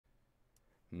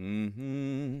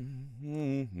Mm-hmm.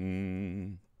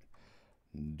 Mm-hmm.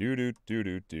 Do do do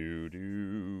do do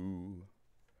do.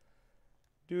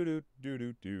 Do do do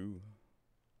do do.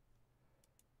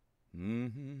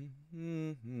 Mm-hmm.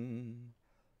 Mm-hmm.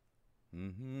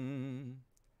 Mm-hmm.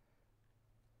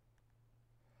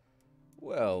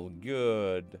 Well,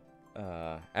 good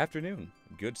afternoon.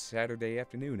 Good Saturday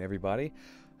afternoon, everybody.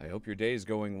 I hope your day is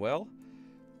going well.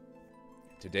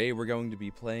 Today we're going to be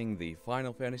playing the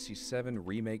Final Fantasy VII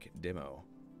Remake demo.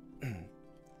 And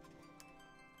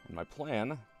my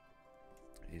plan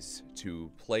is to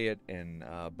play it in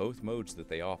both modes that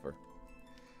they offer.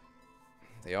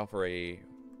 They offer a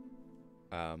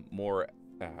more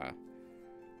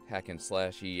hack and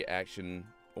slashy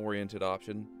action-oriented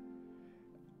option,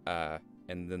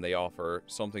 and then they offer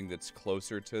something that's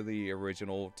closer to the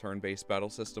original turn-based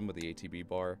battle system with the ATB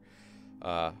bar.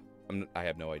 I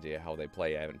have no idea how they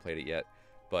play. I haven't played it yet,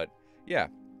 but yeah,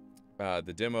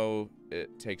 the demo,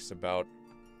 it takes about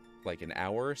like an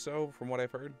hour or so from what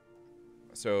I've heard.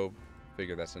 So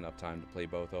figure that's enough time to play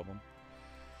both of them.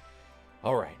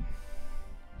 All right.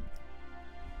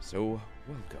 So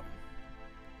welcome.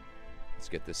 Let's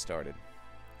get this started.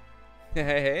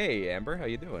 Hey, Amber, how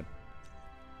you doing?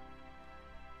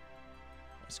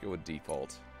 Let's go with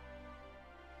default.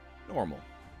 Normal.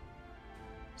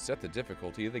 Set the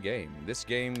difficulty of the game. This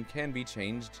game can be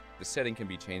changed. The setting can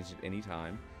be changed at any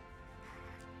time.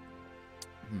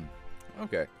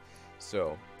 Okay.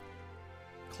 So,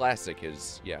 classic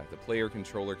is, yeah, the player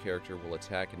controller character will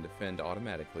attack and defend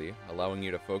automatically, allowing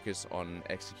you to focus on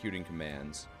executing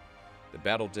commands. The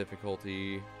battle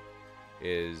difficulty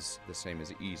is the same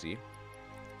as easy.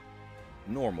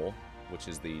 Normal, which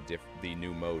is the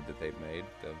new mode that they've made,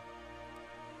 the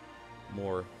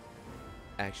more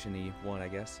action-y one, I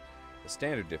guess. The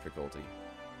standard difficulty.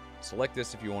 Select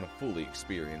this if you want to fully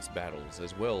experience battles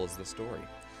as well as the story.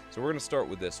 So we're going to start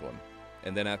with this one,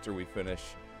 and then after we finish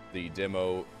the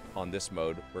demo on this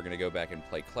mode, we're going to go back and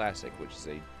play Classic, which is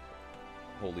a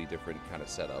wholly different kind of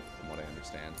setup from what I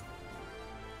understand.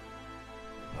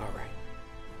 All right.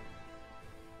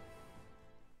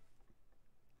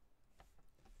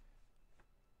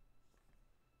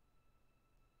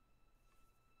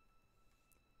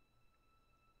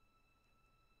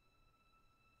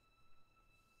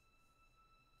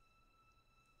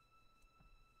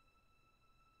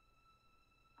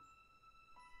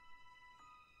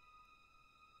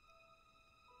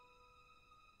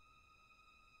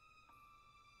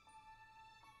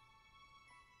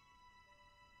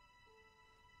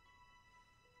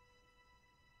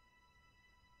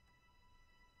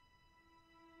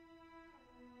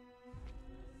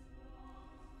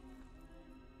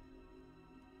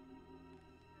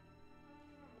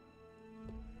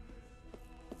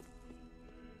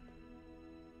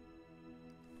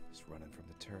 Just running from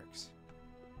the Turks.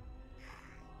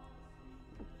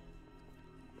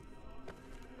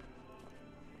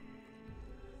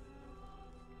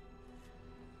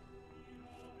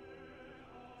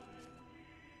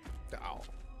 Ow.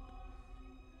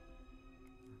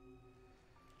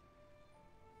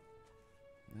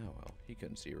 Oh well, he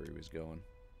couldn't see where he was going.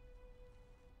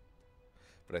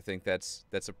 But I think that's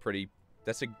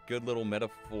a good little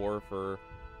metaphor for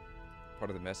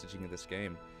part of the messaging of this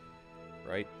game.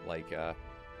 Right? Like, oh,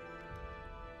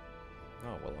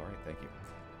 well, alright, thank you.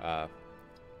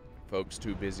 Folks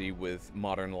too busy with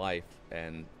modern life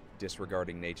and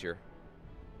disregarding nature.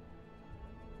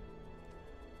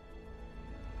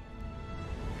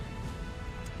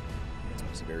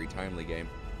 It's a very timely game.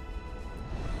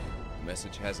 The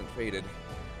message hasn't faded.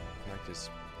 In fact,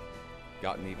 it's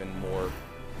gotten even more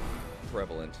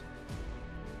prevalent.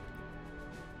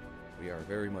 We are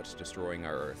very much destroying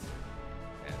our Earth,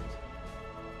 and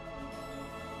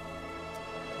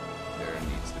there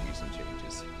needs to be some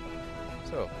changes.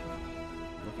 So,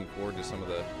 looking forward to some of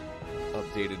the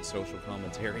updated social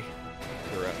commentary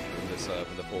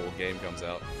when the full game comes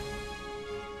out.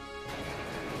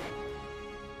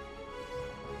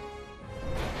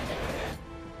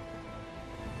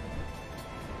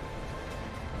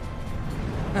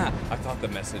 I thought the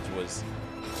message was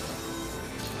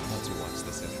not to watch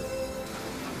this intro.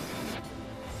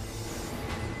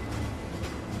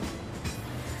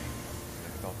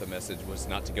 The message was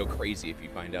not to go crazy if you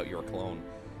find out you're a clone.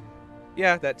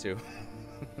 Yeah, that too.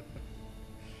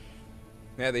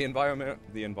 Yeah, the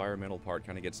environmental part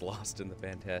kind of gets lost in the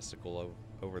fantastical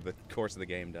over the course of the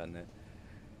game, doesn't it?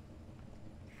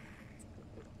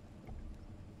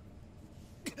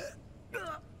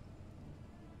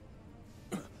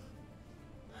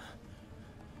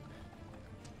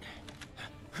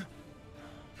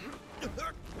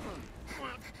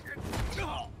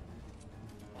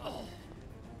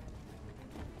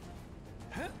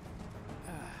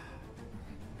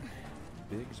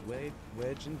 Biggs,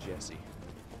 Wedge, and Jesse.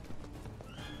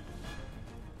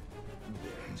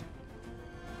 Wedge.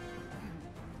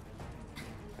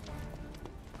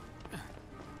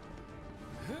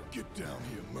 Get down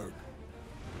here, Merc.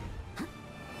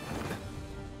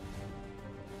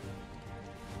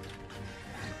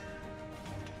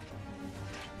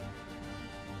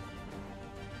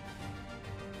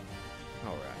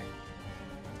 All right.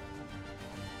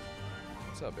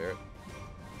 What's up, Barrett?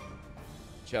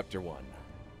 Chapter 1.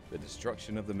 The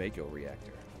Destruction of the Mako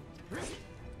Reactor. All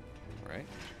right.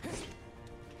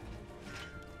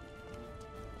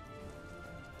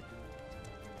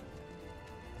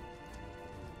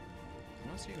 I'm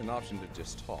not seeing an option to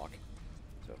just talk,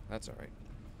 so that's all right.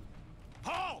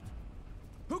 Halt!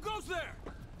 Who goes there?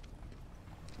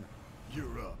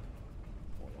 You're up.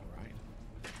 All right.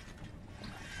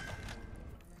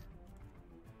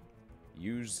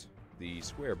 Use the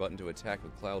square button to attack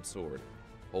with Cloud Sword.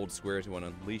 Hold square to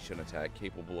unleash an attack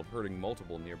capable of hurting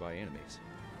multiple nearby enemies.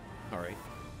 All right.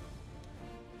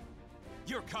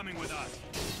 You're coming with us.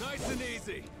 Nice and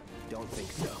easy. Don't think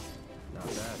so. Not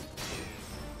bad.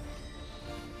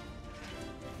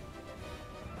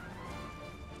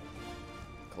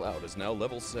 Cloud is now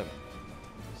level 7.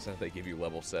 So they give you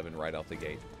level 7 right out the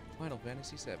gate. Final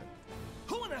Fantasy 7.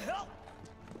 Who in the hell?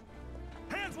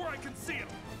 Hands where I can see them.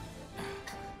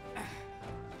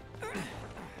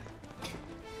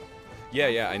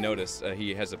 Yeah, I noticed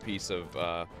he has a piece of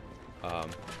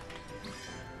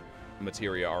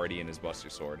materia already in his Buster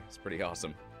Sword. It's pretty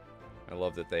awesome. I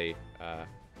love that they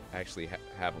actually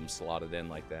have them slotted in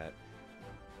like that.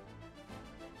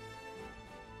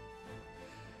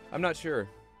 I'm not sure.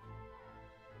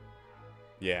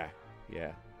 Yeah,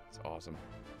 it's awesome.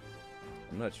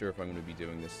 I'm not sure if I'm going to be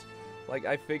doing this. Like,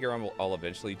 I figure I'll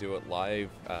eventually do it live.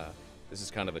 This is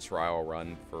kind of a trial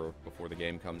run for before the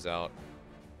game comes out.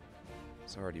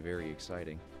 It's already very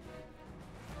exciting.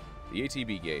 The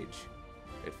ATB gauge.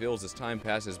 It fills as time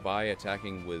passes by,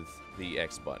 attacking with the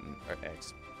X button, or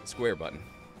square button.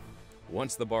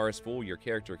 Once the bar is full, your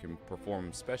character can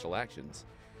perform special actions.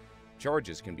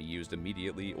 Charges can be used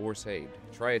immediately or saved.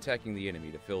 Try attacking the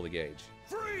enemy to fill the gauge.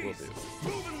 Freeze! Will do.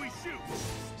 Move and we shoot.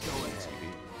 Go ahead.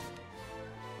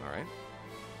 Alright.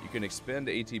 You can expend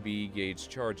ATB gauge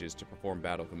charges to perform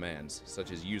battle commands,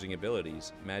 such as using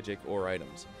abilities, magic, or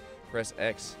items. Press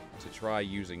X to try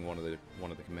using one of the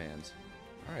commands.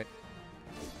 Alright.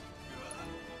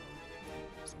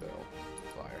 Spell.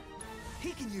 Fire.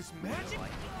 He can use magic?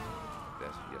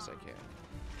 Yes, I can.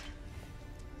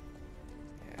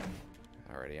 Yeah.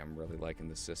 Alrighty, I'm really liking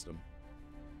this system.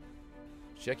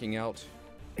 Checking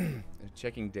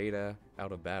data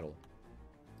out of battle.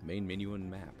 Main menu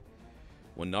and map.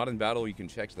 When not in battle, you can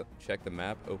check the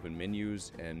map, open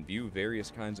menus, and view various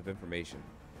kinds of information.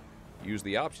 Use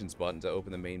the options button to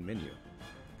open the main menu.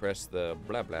 Press the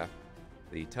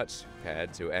the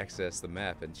touchpad to access the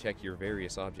map and check your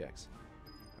various objects.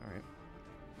 Alright.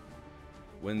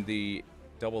 When the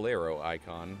double arrow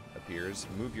icon appears,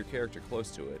 move your character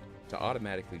close to it to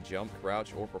automatically jump,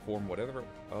 crouch, or perform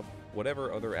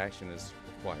whatever other action is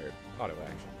required. Auto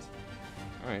actions.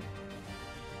 Alright.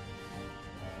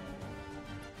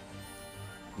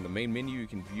 In the main menu, you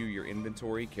can view your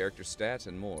inventory, character stats,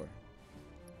 and more.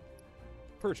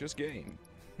 Purchase game.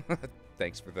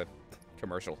 Thanks for the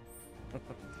commercial.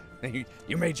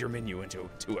 You made your menu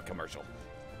into a commercial.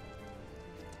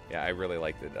 Yeah, I really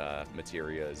like that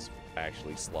materia is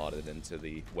actually slotted into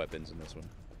the weapons in this one.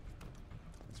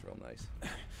 That's real nice.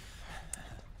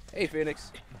 Hey,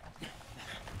 Phoenix.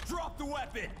 Drop the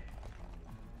weapon!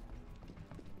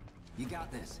 You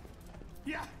got this.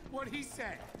 Yeah, what he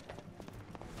said.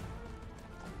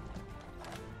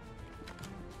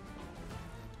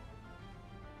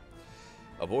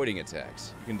 Avoiding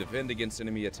attacks. You can defend against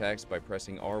enemy attacks by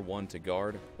pressing R1 to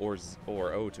guard or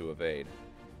O to evade.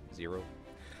 0.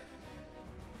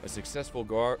 A successful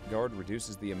guard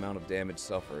reduces the amount of damage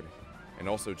suffered and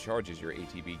also charges your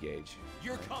ATB gauge.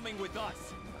 You're coming with us.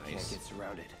 Can't get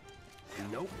surrounded.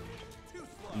 Nope. Too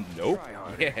slow. Nope. Try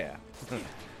harder. Yeah.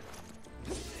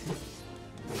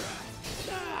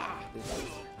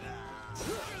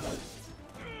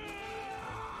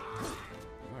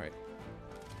 Alright.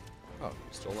 Oh,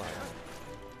 still alive.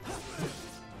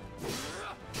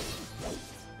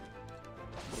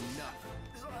 Enough.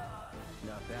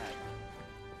 Not bad.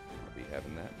 I'll be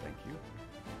having that, thank you.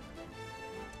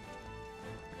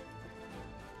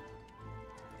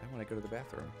 I want to go to the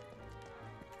bathroom.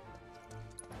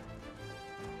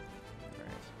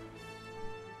 Alright.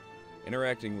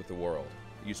 Interacting with the world.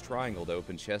 Use triangle to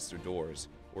open chests or doors,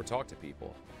 or talk to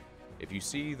people. If you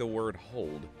see the word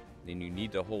hold, then you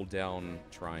need to hold down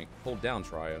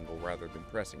triangle rather than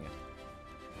pressing it.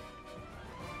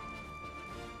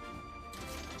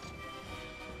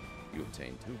 You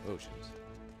obtain 2 potions.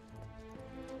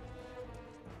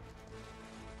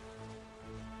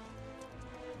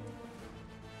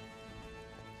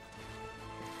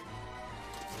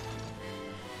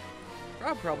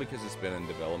 Probably because it's been in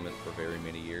development for very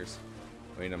many years.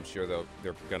 I mean, I'm sure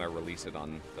they're gonna release it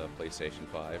on the PlayStation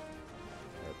 5.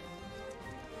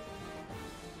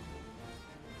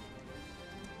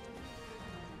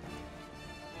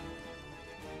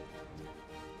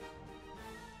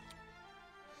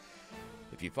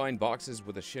 But if you find boxes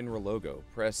with a Shinra logo,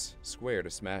 press square to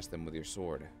smash them with your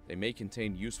sword. They may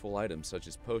contain useful items such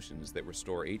as potions that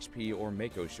restore HP or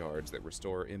Mako shards that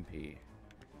restore MP.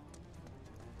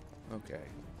 Okay.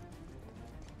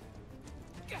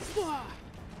 Why,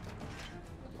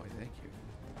 thank you.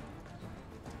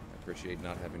 I appreciate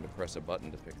not having to press a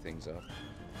button to pick things up.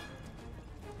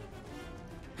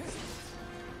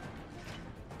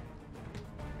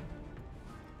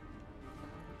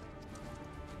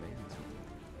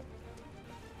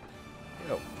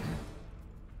 Yo.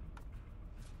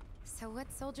 So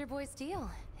what's Soldier Boy's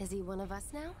deal? Is he one of us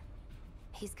now?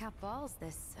 He's got balls,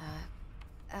 this,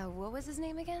 what was his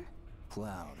name again?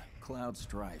 Cloud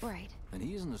Strife. Right. And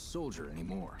he isn't a soldier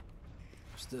anymore.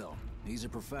 Still, he's a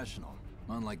professional,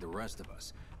 unlike the rest of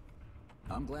us.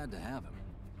 I'm glad to have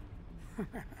him.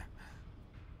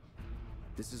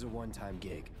 This is a one-time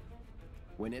gig.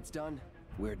 When it's done,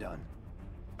 we're done.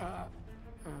 Real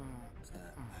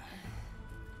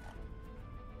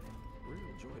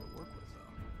joy to work with,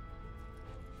 though.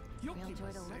 You'll Real keep joy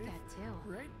us to look safe, at, too.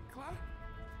 right, Cloud?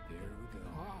 Here we go.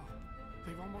 Wow,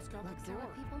 they've almost got Let's the see door.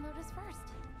 what people notice first.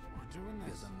 We're doing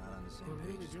this. Guess I'm not on the same We're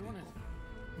page really as doing people.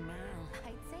 it. Man,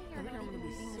 I'd say I you're think not I'm even gonna be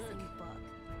reading the sick. same book.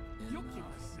 you'll keep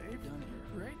us safe, Done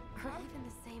here. right, Or Cloud? even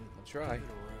the same... I'll try. Get a rest.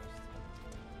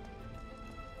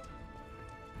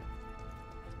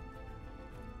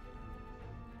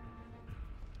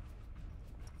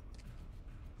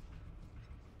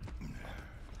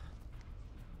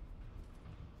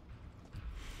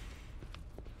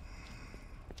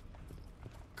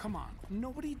 Come on,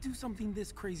 nobody do something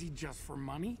this crazy just for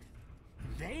money.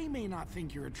 They may not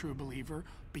think you're a true believer,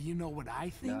 but you know what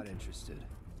I think? Not interested.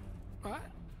 What?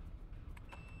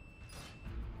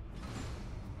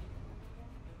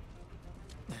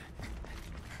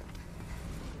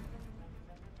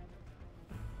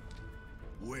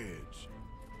 Wedge.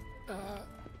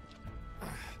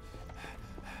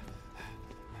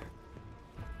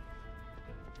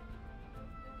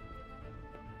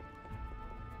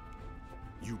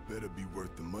 You better be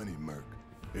worth the money, Merc.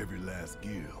 Every last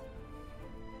gill.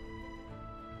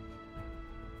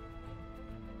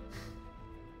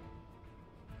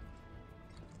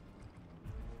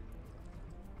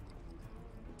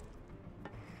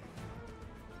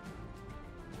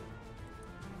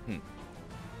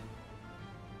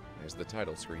 There's the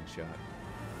title screenshot.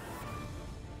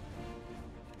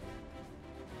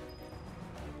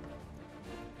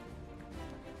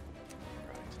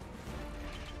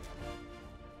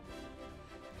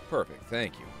 Perfect,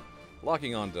 thank you.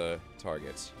 Locking onto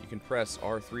targets. You can press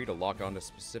R3 to lock onto a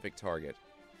specific target.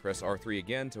 Press R3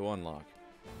 again to unlock.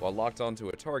 While locked onto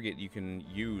a target, you can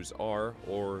use R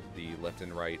or the left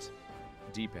and right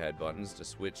D-pad buttons to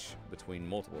switch between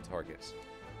multiple targets.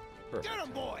 Perfect. Get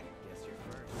him, boy! Guess you're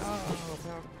first.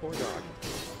 Oh, poor dog.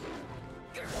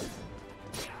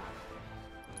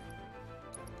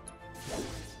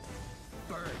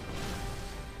 Burn.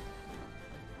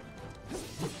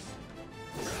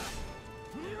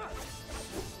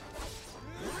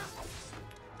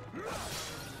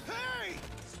 Hey!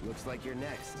 Looks like you're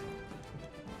next.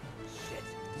 Shit.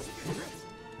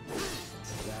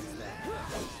 That's that.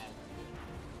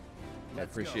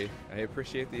 Let's go. I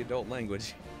appreciate the adult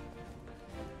language.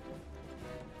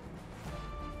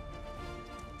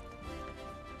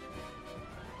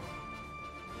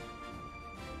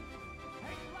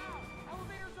 Hey, Cloud!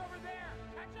 Elevator's over there!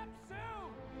 Catch up soon!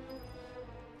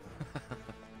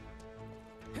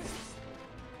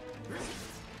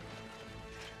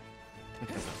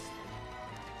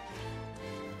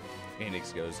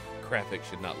 Phoenix goes, graphics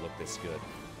should not look this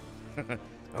good.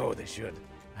 Oh, they should.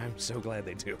 I'm so glad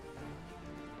they do.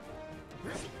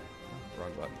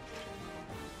 Wrong button.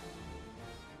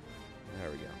 There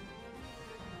we go.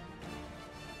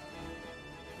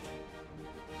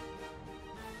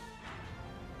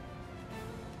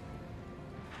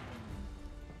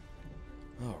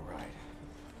 All right.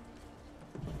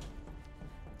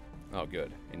 Oh,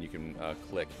 good. And you can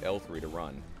click L3 to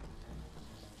run.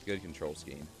 Good control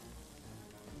scheme.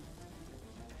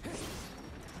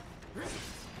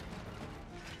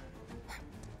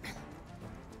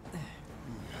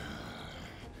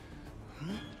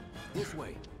 This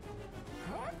way.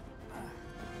 Alright.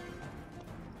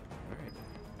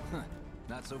 Huh.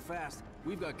 Not so fast.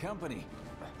 We've got company.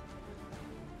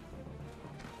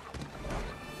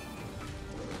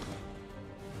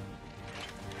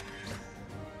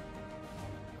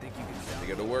 Think you can They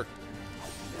go to work.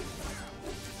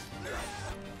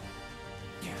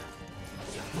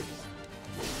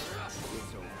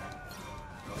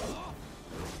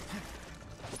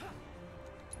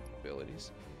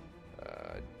 Abilities.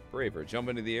 Braver. Jump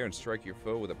into the air and strike your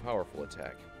foe with a powerful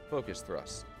attack. Focus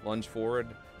thrust. Lunge forward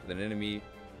with an enemy.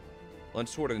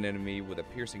 Lunge toward an enemy with a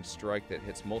piercing strike that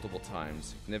hits multiple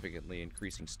times, significantly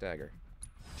increasing stagger.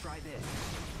 Try this.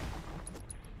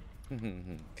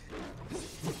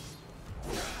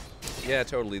 Yeah,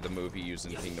 totally the move he used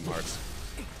in Kingdom Hearts.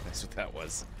 That's what that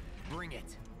was. Bring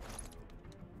it.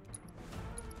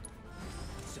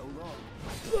 So long.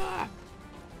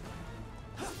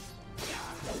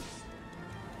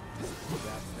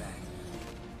 That's that.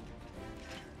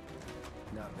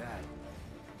 Not bad.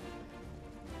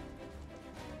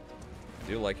 I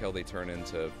do like how they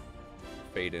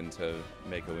fade into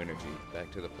Mako energy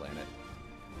back to the planet.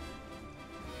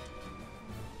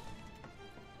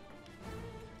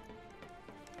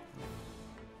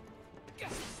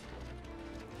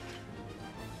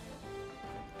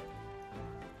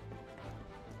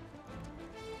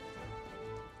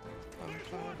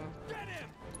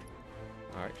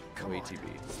 Alright, no ATB.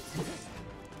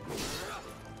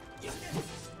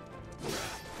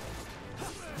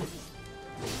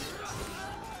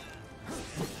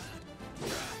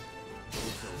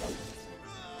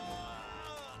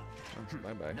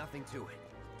 Bye-bye. Nothing to it.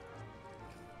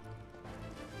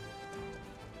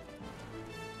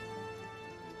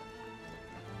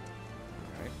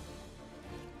 Alright.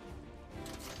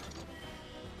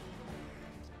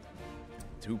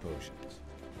 2 potions.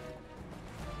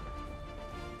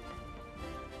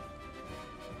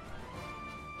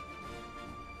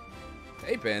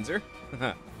 Hey, Panzer.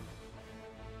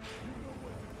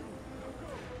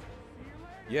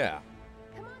 Yeah.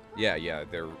 Yeah,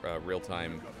 their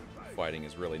real-time fighting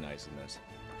is really nice in this.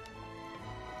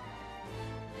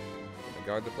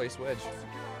 Guard the place wedge. I'll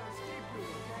secure our escape route,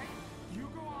 okay? You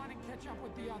go on and catch up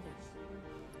with the others.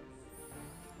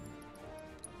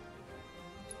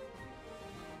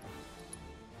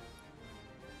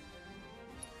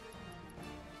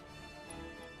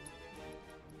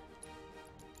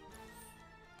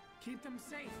 Keep them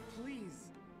safe, please.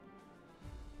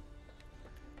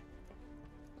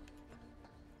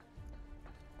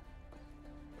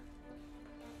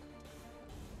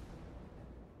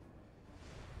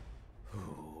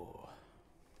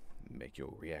 Make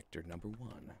your reactor number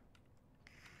 1.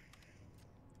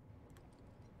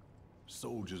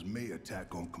 Soldiers may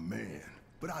attack on command,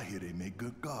 but I hear they make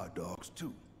good guard dogs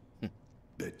too.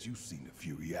 Bet you've seen a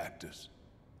few reactors.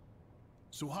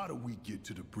 So how do we get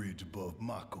to the bridge above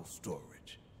Mako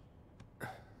storage?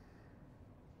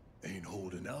 Ain't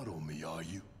holding out on me, are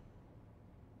you?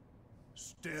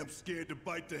 Stamp scared to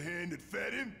bite the hand that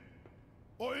fed him?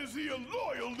 Or is he a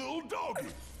loyal little doggy?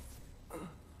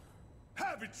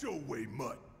 Have it your way,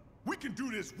 Mutt. We can do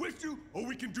this with you, or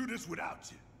we can do this without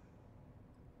you.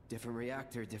 Different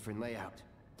reactor, different layout.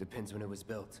 Depends when it was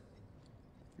built.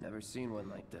 Never seen one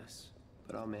like this,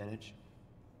 but I'll manage.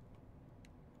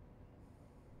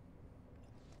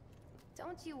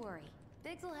 Don't you worry.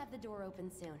 Biggs will have the door open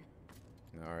soon.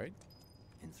 Alright.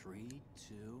 In 3,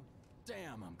 2...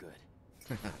 Damn, I'm good.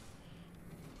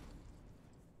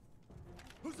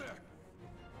 Who's there?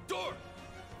 Door!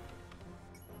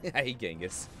 Hey,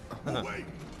 Genghis. Oh, wait!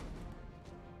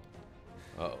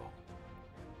 Uh-oh.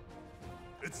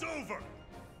 It's over!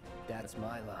 That's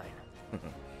my line.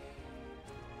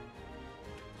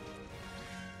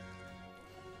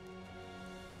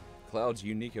 Cloud's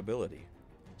unique ability.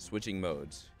 Switching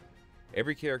modes.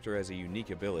 Every character has a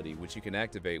unique ability which you can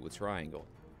activate with triangle.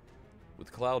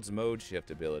 With Cloud's mode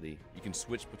shift ability, you can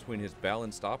switch between his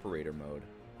balanced operator mode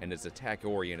and his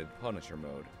attack-oriented Punisher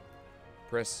mode.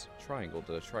 Press triangle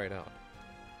to try it out.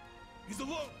 He's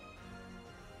alone!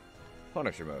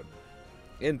 Punisher mode.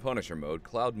 In Punisher mode,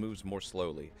 Cloud moves more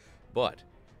slowly, but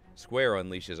Square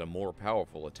unleashes a more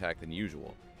powerful attack than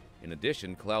usual. In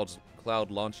addition,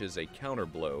 Cloud launches a counter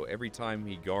blow every time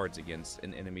he guards against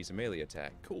an enemy's melee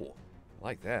attack. Cool. I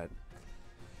like that.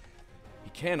 He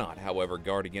cannot, however,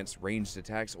 guard against ranged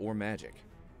attacks or magic.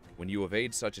 When you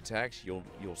evade such attacks, you'll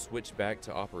switch back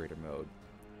to operator mode.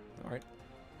 Alright.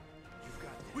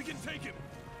 We can take him!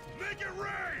 Make it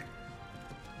rain!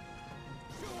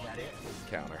 That it?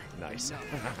 counter. Nice.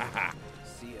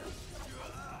 See ya.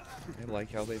 I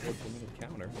like how they look for middle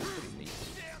counter. That's pretty neat.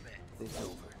 It's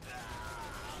over.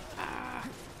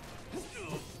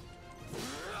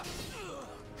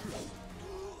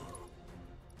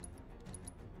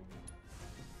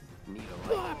 Need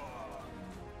a light.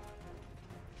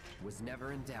 Was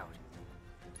never in doubt.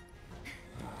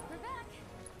 We're back.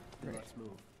 Let's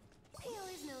move. He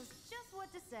always knows just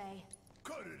what to say.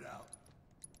 Cut it out.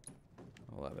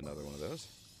 I'll have another one of those.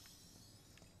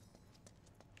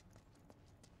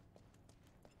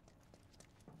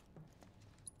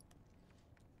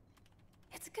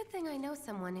 It's a good thing I know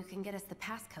someone who can get us the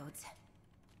passcodes.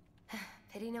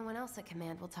 Pity no one else at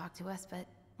command will talk to us, but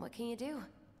what can you do?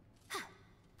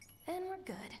 And we're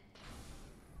good.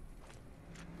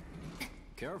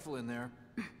 Careful in there.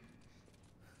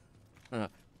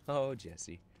 Oh,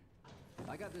 Jesse.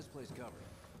 I got this place covered.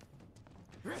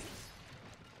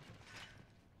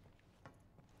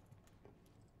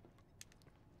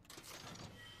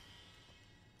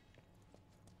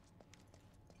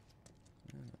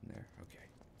 There, okay.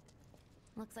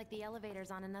 Looks like the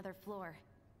elevator's on another floor.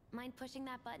 Mind pushing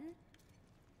that button?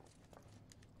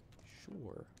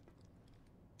 Sure.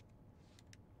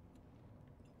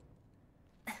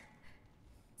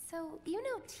 So, you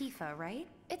know Tifa, right?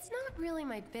 It's not really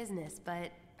my business,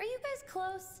 but are you guys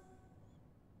close?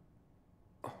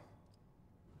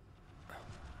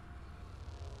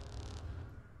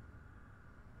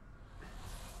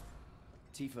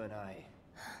 Tifa and I.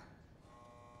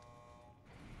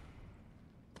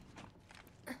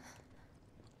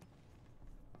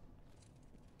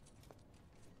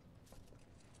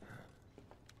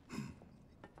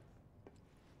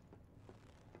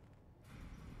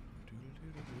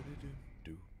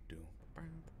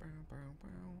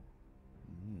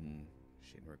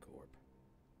 Shinra Corp.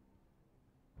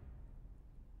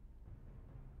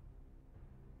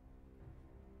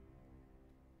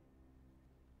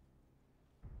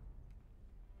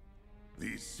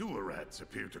 These sewer rats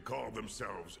appear to call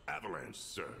themselves Avalanche,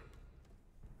 sir.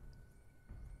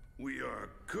 We are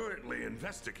currently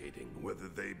investigating whether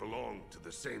they belong to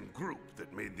the same group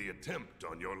that made the attempt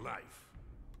on your life.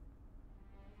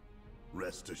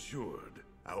 Rest assured,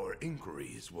 our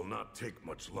inquiries will not take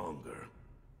much longer.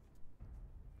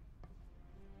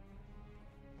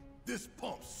 This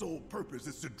pump's sole purpose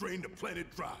is to drain the planet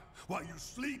dry. While you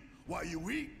sleep, while you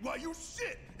eat, while you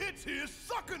shit, it's here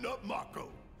sucking up Mako.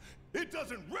 It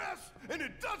doesn't rest, and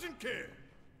it doesn't care.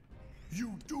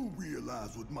 You do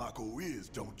realize what Mako is,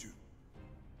 don't you?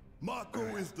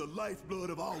 Mako is the lifeblood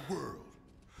of our world.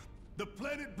 The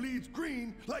planet bleeds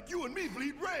green like you and me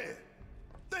bleed red.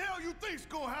 The hell you think's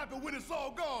gonna happen when it's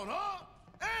all gone, huh?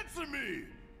 Answer me!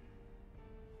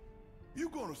 You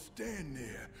gonna stand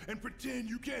there and pretend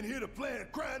you can't hear the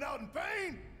planet crying out in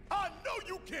pain? I know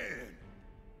you can!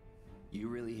 You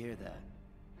really hear that?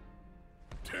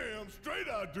 Damn straight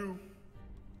I do!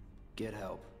 Get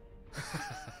help.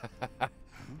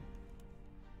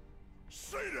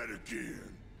 Say that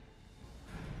again!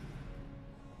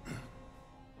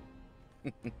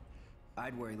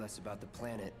 I'd worry less about the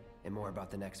planet and more about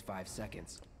the next 5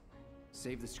 seconds.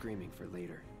 Save the screaming for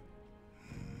later.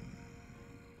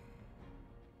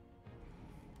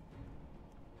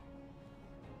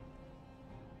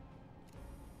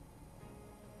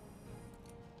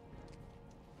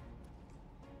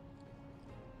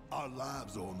 Our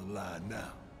lives are on the line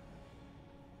now.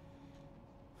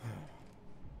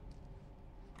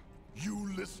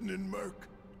 You listening, Merc?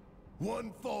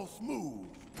 One false move.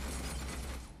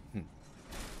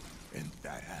 And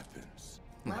that happens.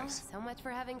 Well, so much for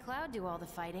having Cloud do all the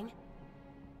fighting.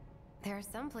 There are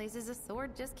some places a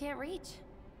sword just can't reach.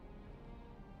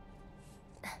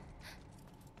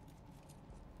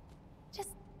 Just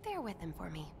bear with him for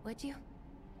me, would you?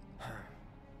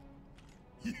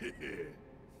 Yeah.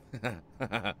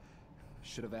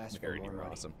 Should have asked for Very more money.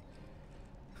 awesome.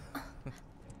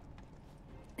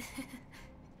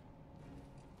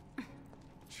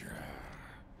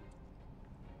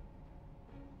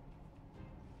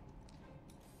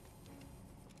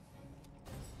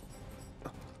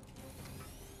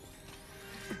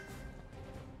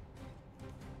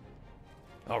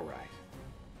 All right.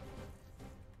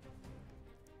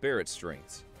 Barrett's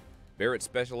strengths. Barrett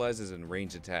specializes in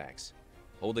range attacks.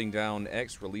 Holding down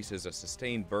X releases a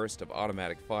sustained burst of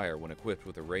automatic fire when equipped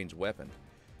with a ranged weapon.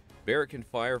 Barrett can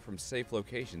fire from safe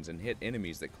locations and hit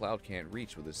enemies that Cloud can't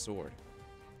reach with his sword.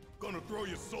 Gonna throw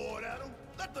your sword at him?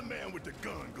 Let the man with the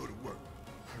gun go to work.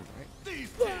 Right. These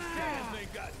 10 hands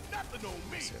ain't got nothing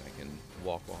on me. So I can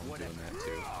walk while I'm doing that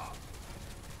too.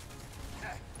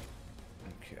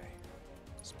 Okay.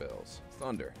 Spells.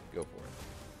 Thunder. Go for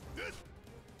it.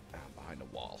 behind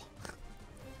a wall.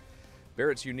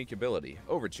 Barrett's unique ability,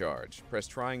 Overcharge. Press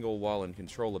triangle while in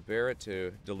control of Barrett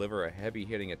to deliver a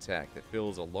heavy-hitting attack that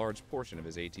fills a large portion of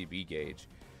his ATB gauge.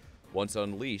 Once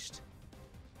unleashed,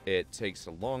 it takes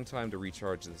a long time to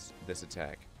recharge this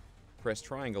attack. Pressing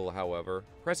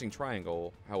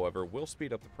triangle, however, will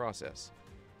speed up the process.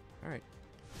 Alright.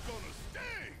 Gonna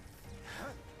sting!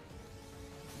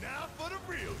 Now for the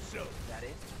real show. That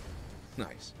it?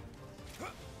 Nice.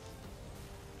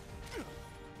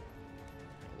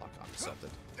 Lock on to something.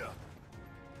 What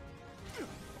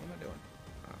am I doing?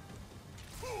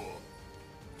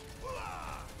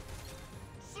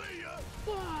 See ya!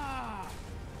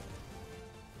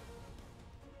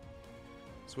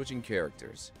 Switching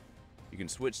characters. You can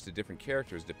switch to different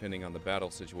characters depending on the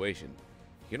battle situation.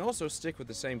 You can also stick with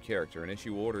the same character and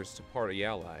issue orders to party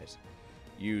allies.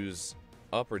 Use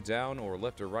up or down or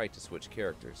left or right to switch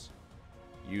characters.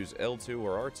 Use L2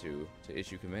 or R2 to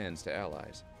issue commands to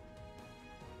allies.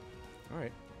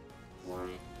 Alright.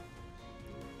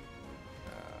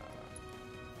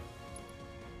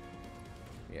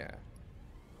 Yeah.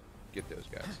 Get those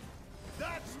guys.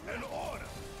 That's an order!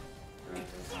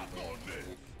 Suck on this!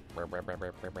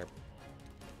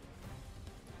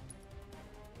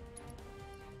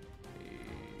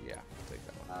 Yeah, I'll take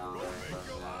that one. Gonna make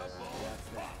your eyeballs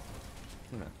pop!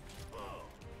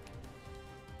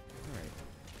 Alright.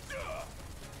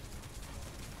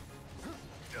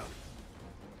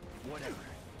 Whatever.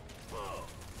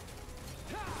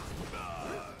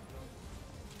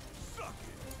 Suck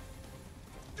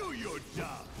it! Do your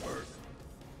job first!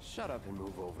 Shut up and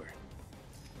move over.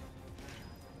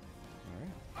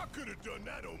 Alright. I could have done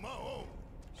that on my own.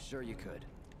 Sure you could.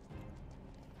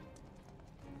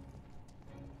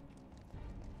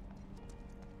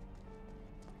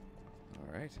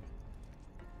 Alright.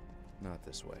 Not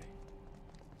this way.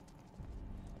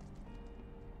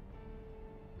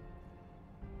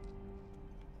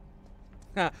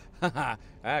 Ha ha ha!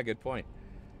 Ah, good point.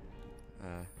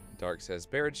 Dark says,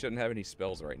 Barrett shouldn't have any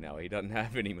spells right now. He doesn't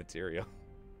have any material.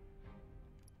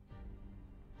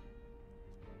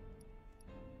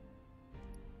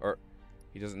 Or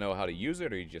he doesn't know how to use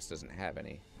it, or he just doesn't have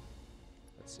any.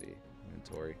 Let's see.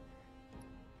 Inventory.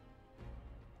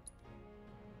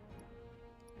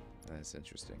 That's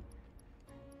interesting.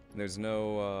 There's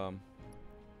no,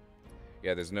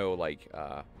 yeah, there's no, like,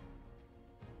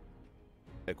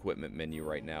 equipment menu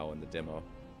right now in the demo.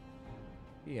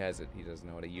 He has it. He doesn't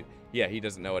know how to use. Yeah, he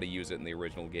doesn't know how to use it in the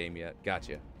original game yet.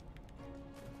 Gotcha.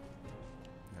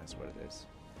 That's what it is.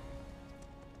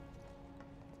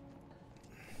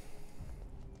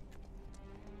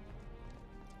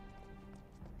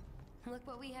 Look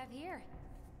what we have here.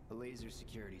 A laser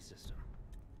security system.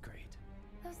 Great.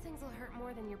 Those things will hurt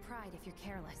more than your pride if you're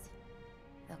careless.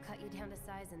 They'll cut you down to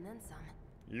size and then some.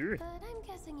 Yeah. But I'm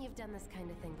guessing you've done this kind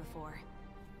of thing before.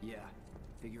 Yeah.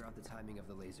 Figure out the timing of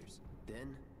the lasers.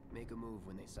 Then, make a move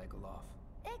when they cycle off.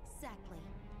 Exactly.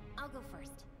 I'll go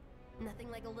first. Nothing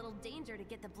like a little danger to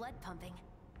get the blood pumping.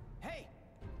 Hey!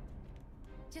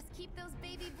 Just keep those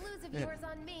baby blues of yours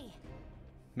on me.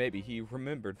 Maybe he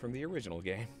remembered from the original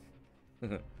game.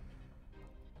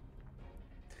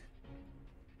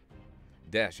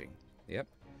 Dashing. Yep.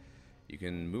 You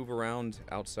can move around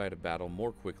outside of battle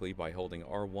more quickly by holding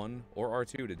R1 or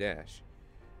R2 to dash.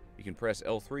 You can press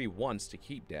L3 once to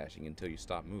keep dashing until you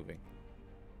stop moving.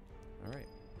 Alright.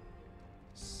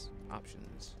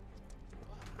 Options.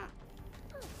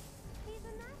 He's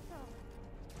a natural.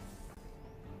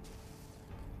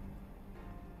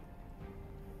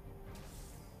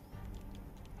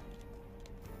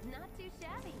 Not too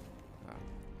shabby.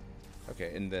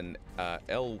 Okay, and then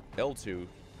L2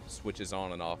 switches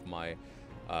on and off my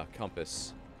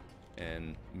compass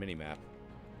and minimap.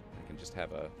 I can just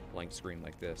have a blank screen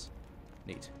like this.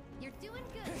 Neat. You're doing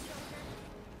good,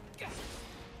 soldier.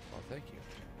 Well, thank you.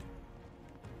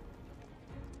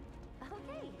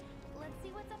 Okay, let's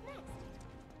see what's up next.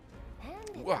 And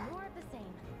it's Wow. more of the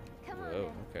same. Come on, Oh,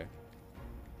 then. okay.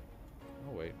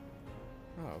 Oh, wait.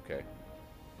 Oh, okay.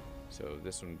 So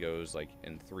this one goes like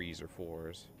in 3s or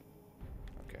 4s.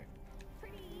 Okay.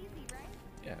 Pretty easy, right?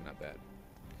 Yeah, not bad.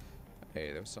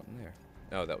 Hey, there was something there.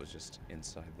 Oh, that was just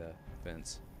inside the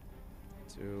fence.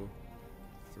 2,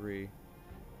 3.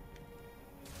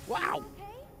 Wow! Okay.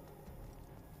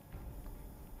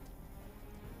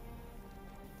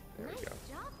 There we Nice go.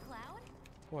 job, Cloud.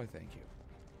 Why, thank you.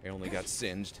 I only got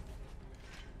singed.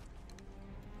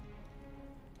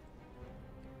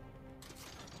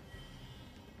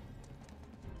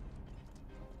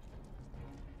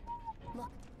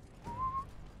 Look.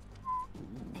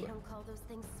 They don't call those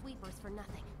things sweepers for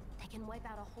nothing. They can wipe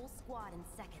out a whole squad in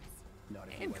seconds. Not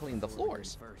if you And went clean the forward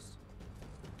floors. first.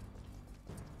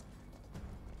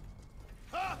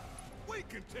 Ha! We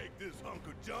can take this hunk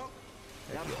of junk.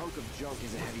 That hunk of junk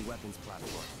is a heavy weapons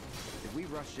platform. If we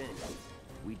rush in,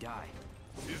 we die.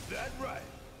 Is that right?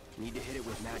 Need to hit it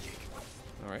with magic.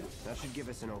 All right. That should give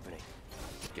us an opening.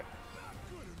 Yeah.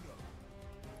 Good enough.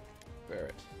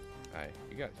 Barrett. Hi.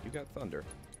 You got thunder.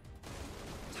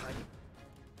 Time.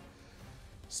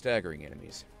 Staggering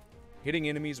enemies. Hitting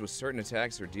enemies with certain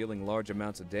attacks or dealing large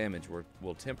amounts of damage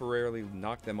will temporarily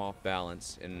knock them off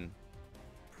balance, and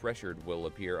pressured will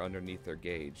appear underneath their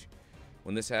gauge.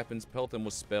 When this happens, pelt them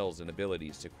with spells and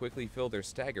abilities to quickly fill their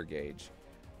stagger gauge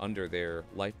under their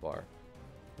life bar.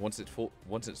 Once it's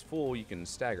full, you can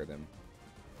stagger them.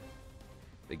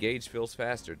 The gauge fills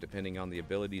faster depending on the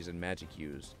abilities and magic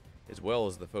used, as well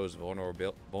as the foe's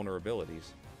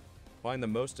vulnerabilities. Find the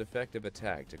most effective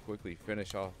attack to quickly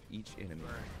finish off each enemy.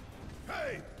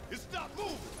 Hey, it stopped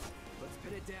moving. Let's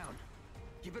pin it down.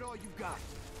 Give it all you've got.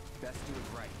 Best do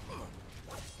it right.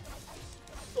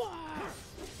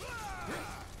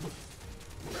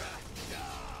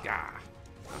 Gah!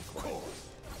 Of course.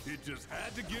 It just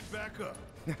had to get back up.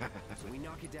 So we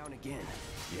knock it down again.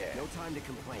 Yeah. No time to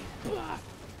complain.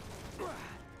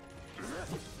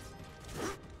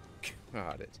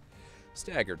 Got it.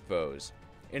 Staggered foes.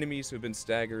 Enemies who have been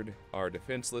staggered are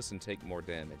defenseless and take more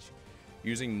damage.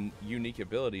 Using unique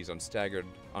abilities on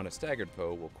a staggered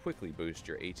foe will quickly boost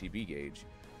your ATB gauge.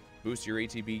 Boost your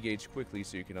ATB gauge quickly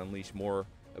so you can unleash more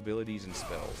abilities and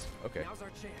spells. Okay. Now's our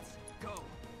chance. Go.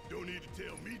 Don't need to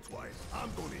tell me twice.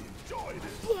 I'm gonna enjoy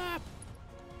this.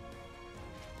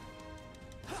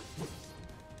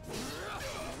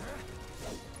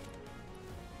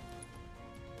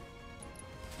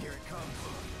 Here it comes.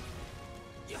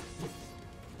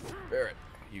 Barrett,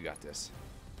 you got this.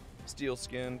 Steel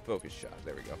skin, focus shot.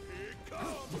 There we go. Here it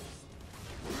comes.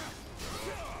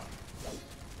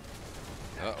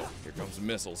 Uh-oh, here comes the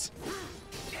missiles.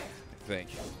 I think.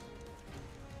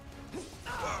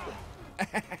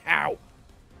 Ow!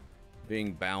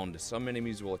 Being bound, some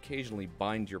enemies will occasionally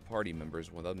bind your party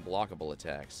members with unblockable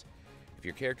attacks. If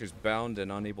your character's bound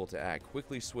and unable to act,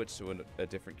 quickly switch to a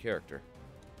different character.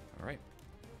 Alright.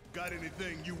 Got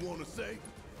anything you want to say?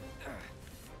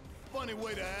 Funny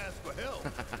way to ask for help.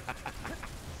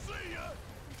 See ya.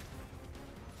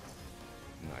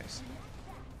 Nice.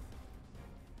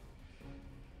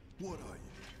 What are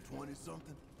you,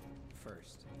 20-something?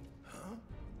 First. Huh?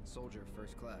 Soldier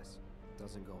first class.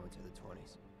 Doesn't go into the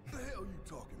 20s. The hell you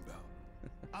talking about?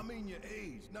 I mean your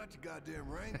age, not your goddamn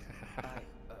rank.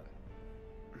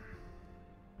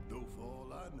 Though for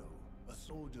all I know, a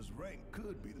soldier's rank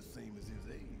could be the same as his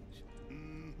age.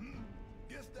 Mm-hmm.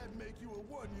 Guess that make you a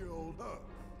 1-year-old, huh?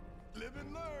 Live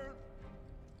and learn.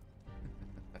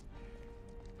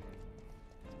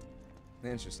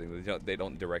 Interesting. They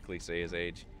don't directly say his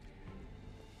age.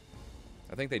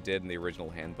 I think they did in the original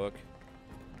handbook,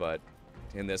 but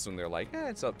in this one they're like,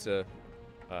 it's up to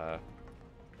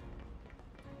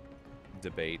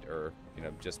debate, or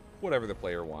just whatever the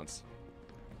player wants.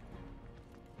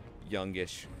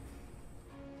 Youngish.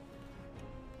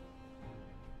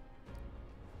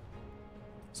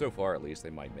 So far, at least, they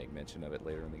might make mention of it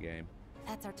later in the game.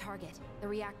 That's our target, the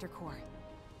reactor core.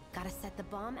 Gotta set the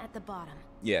bomb at the bottom.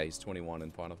 Yeah, he's 21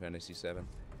 in Final Fantasy VII.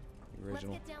 The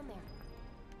original. Let's get down there.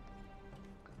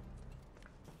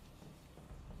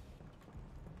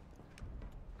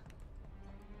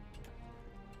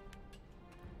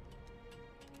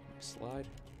 Slide.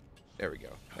 There we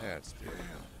go. That's good.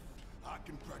 I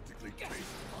can practically taste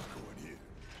Marco in here.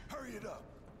 Hurry it up.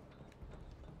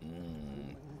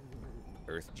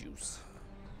 Earth juice.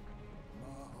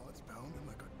 My heart's pounding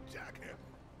like a jackhammer.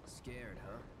 Scared,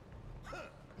 huh? Huh,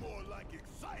 more like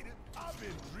excited. I've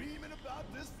been dreaming about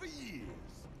this for years.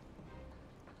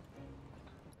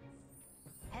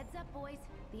 Heads up, boys.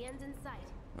 The end's in sight.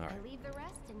 All right. I leave the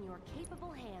rest in your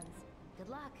capable hands. Good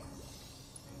luck.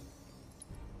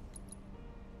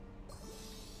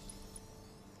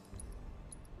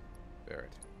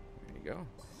 Barrett. There you go.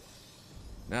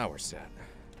 Now we're set.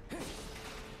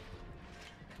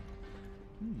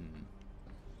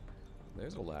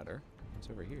 There's a ladder. It's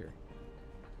over here.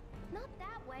 Not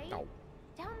that way. Ow.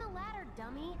 Down the ladder,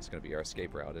 dummy. It's gonna be our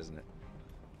escape route, isn't it?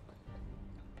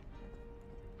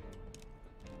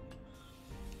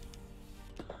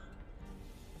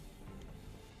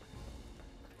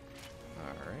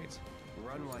 Alright.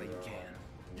 Run while you can.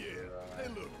 Yeah, they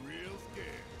look real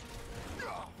scared.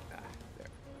 Ah, there.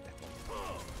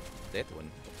 That one.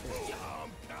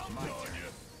 I'm counting on you.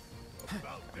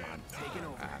 About that Taking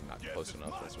over. I'm not close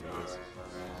enough, that's what it is.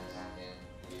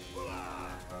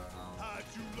 How'd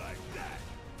you like that?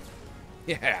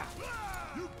 Yeah.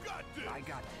 You got this. I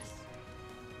got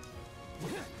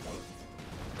this.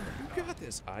 You got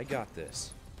this. I got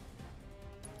this.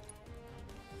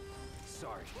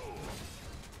 Sorry.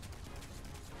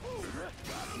 All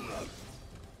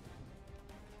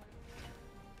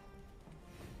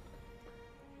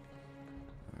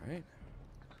right.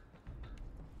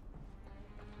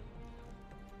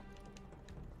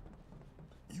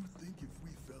 You think if we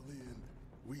fell in,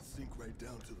 we'd sink right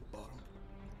down to the bottom?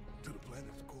 To the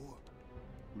planet's core?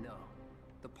 No.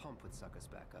 The pump would suck us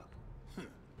back up.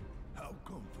 How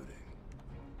comforting.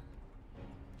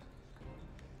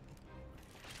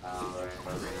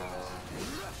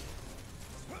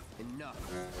 Enough.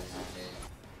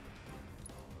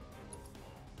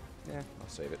 Yeah, I'll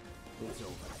save it. It's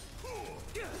over.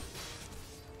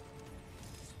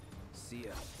 See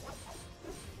ya.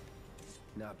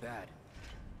 Not bad.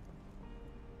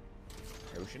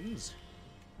 Potions.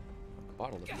 A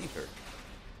bottle of ether.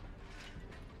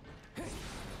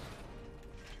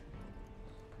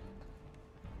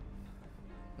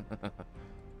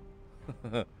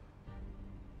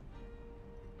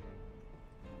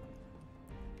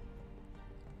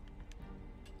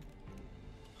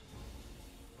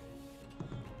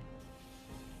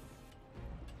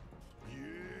 Yeah,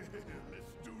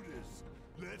 let's do this.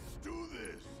 Let's do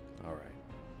this. All right.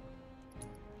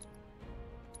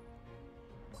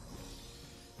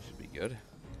 Should be good.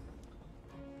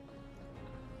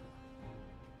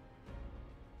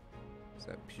 Is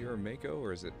that pure Mako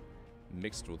or is it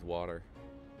mixed with water?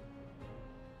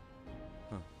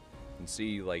 Huh. You can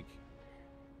see like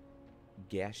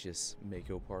gaseous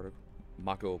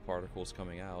Mako particles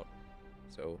coming out.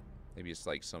 So maybe it's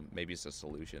like maybe it's a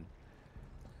solution.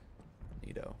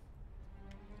 Neato.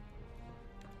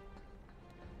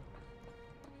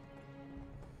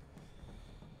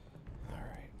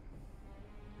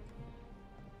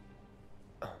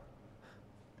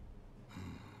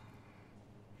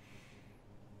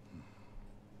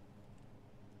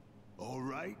 All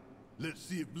right, let's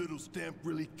see if little Stamp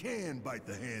really can bite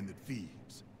the hand that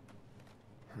feeds.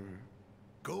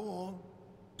 Go on,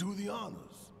 do the honors.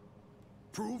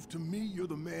 Prove to me you're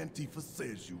the man Tifa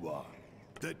says you are.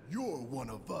 That you're one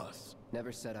of us.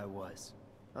 Never said I was.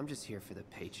 I'm just here for the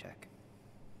paycheck.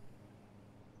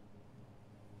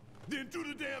 Then do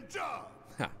the damn job.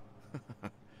 Ha.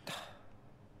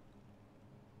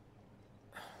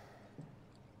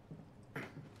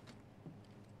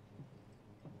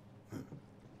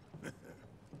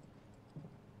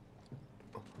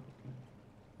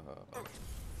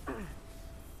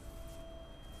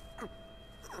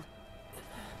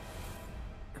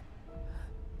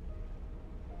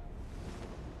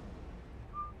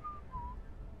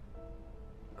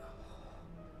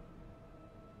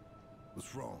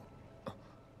 What's wrong?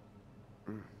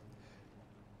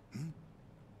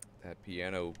 That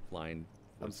piano line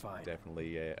I'm was fine.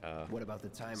 definitely a What about the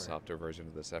timer? softer version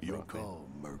of the Sephiroth Your thing. call,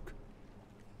 Merc.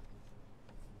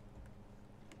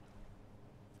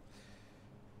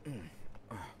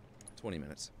 20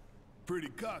 minutes. Pretty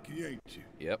cocky, ain't you?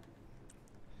 Yep.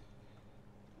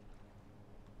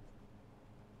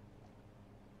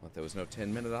 What, there was no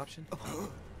 10-minute option?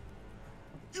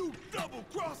 You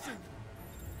double-crossing!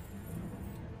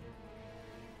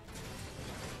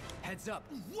 Heads up.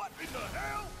 What in the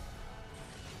hell?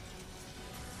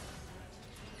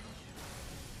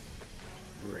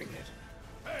 Bring it.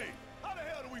 Hey, how the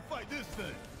hell do we fight this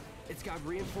thing? It's got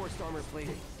reinforced armor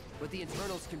plating, but the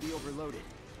internals can be overloaded.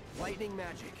 Lightning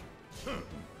magic.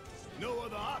 No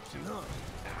other option, huh?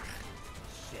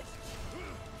 Shit.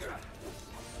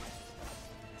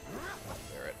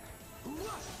 Barrett.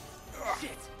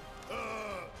 Shit.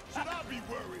 Should I be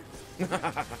worried?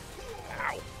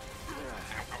 Ow.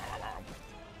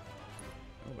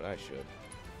 Oh, but I should.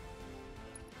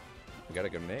 We got a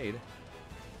grenade.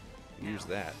 Use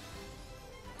that.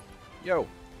 Yo.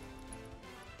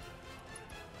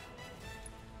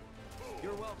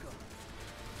 You're welcome.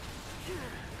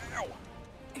 Ow.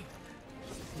 Dang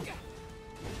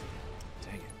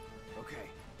it. Okay.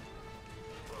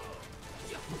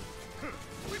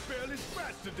 We barely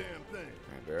scratched the damn thing.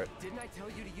 All right, Barrett. Didn't I tell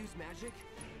you to use magic?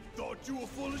 Thought you were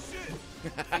full of shit.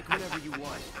 Think whenever you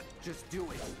want. Just do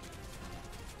it.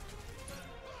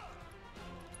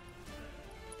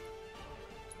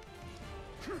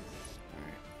 All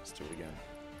right, let's do it again.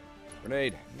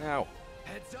 Grenade, now.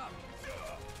 Heads up.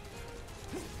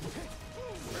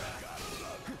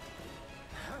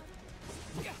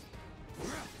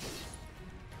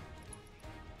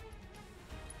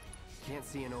 Can't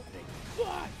see an opening.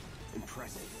 What?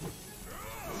 Impressive.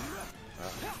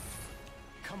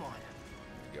 Come on.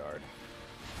 Guard.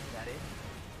 That it?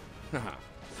 Haha.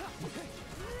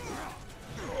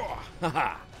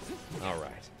 Haha!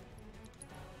 Alright.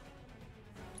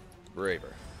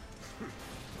 Braver.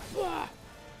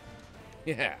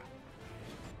 Yeah.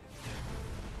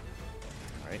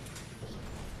 Alright.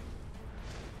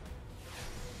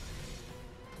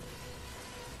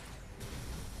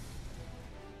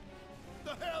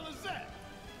 The hell is that?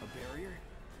 A barrier?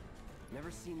 Never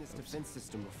seen this defense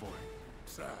system before.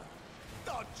 Sir,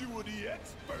 thought you were the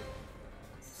expert.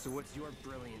 So what's your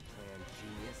brilliant plan,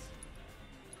 genius?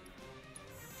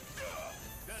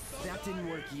 That didn't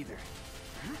work either.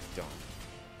 Dumb.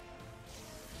 I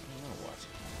don't know what.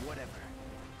 Whatever.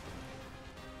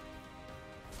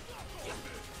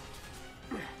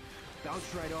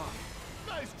 Bounced right off.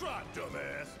 Nice try,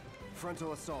 dumbass.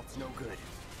 Frontal assault's no good.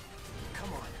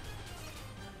 Come on.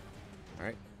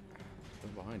 Alright. Go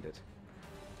behind it.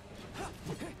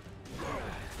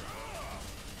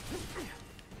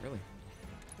 Really?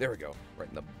 There we go. Right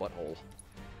in the butthole.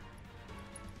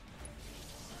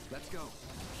 Let's go.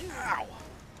 Ow!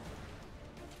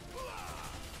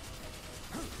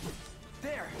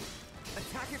 There!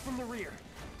 Attack it from the rear.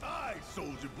 Aye,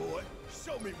 soldier boy.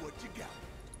 Show me what you got.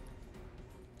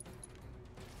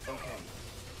 Okay.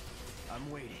 I'm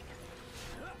waiting.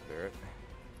 Barrett.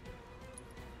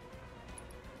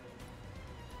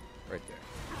 Right there.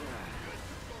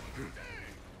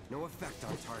 No effect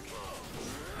on target.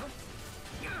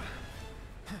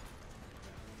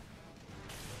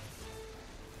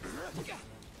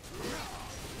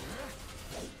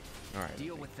 Alright.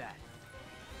 Deal with that.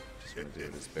 Just gonna do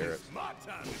this, Barrett. It's my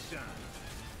time to shine.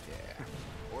 Yeah.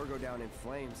 Or go down in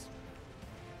flames.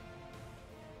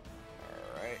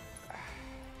 Alright.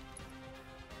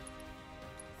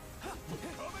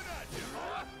 Coming at you,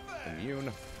 hot fast. Immune.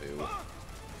 Boo.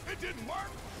 It didn't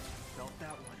work. Felt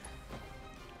that one.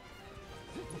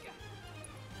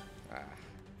 Ah.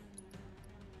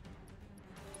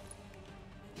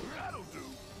 That'll do.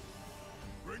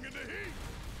 Bring in the heat.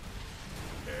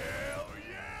 Hell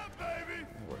yeah, baby.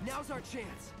 Now's our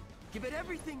chance. Give it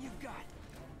everything you've got.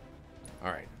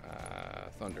 Alright.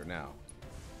 Thunder now.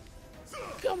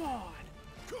 Come on.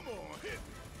 Come on, hit me.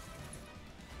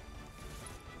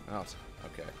 Out.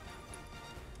 Okay.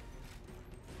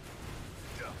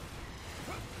 Come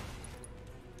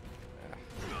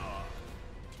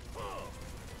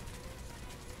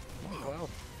on, Cloud.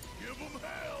 Give them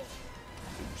hell.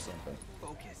 Do something.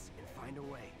 Focus and find a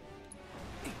way.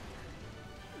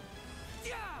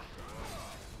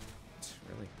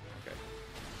 Really? Okay.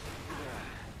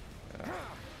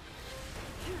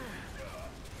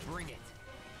 Bring it.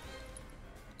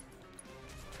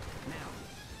 Now,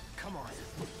 come on.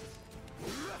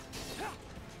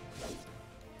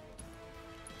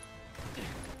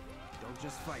 Don't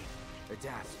just fight.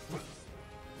 Adapt.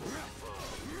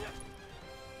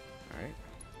 Alright.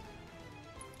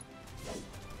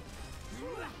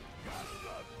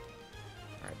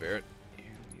 Alright, Barrett. You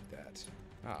need that.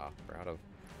 Ah, we're out of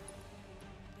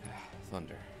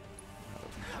thunder. Out of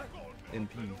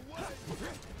NP.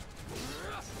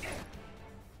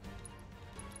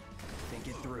 Think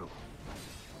it through.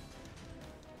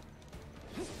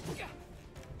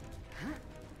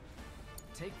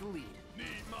 Take the lead.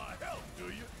 Need my help, do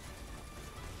you?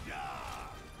 Yeah.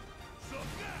 So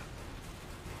now.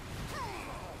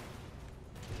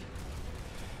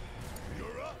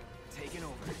 You're up. Taking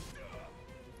over.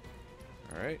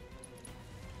 Alright.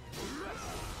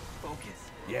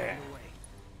 Focus. Yeah. Find a way.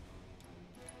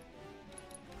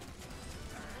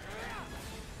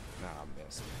 Nah,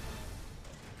 missed.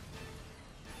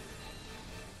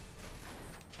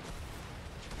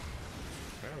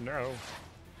 Oh no.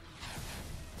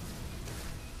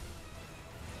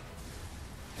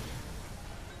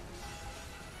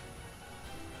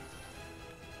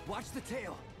 Watch the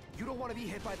tail. You don't want to be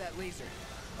hit by that laser.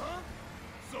 Huh?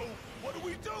 So what do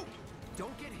we do?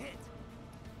 Don't get hit.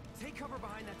 Take cover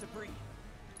behind that debris.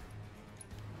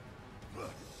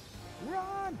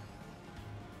 Run!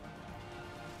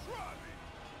 Try me.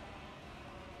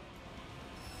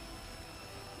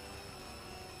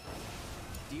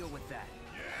 Deal with that.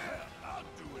 Yeah, I'll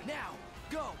do it. Now,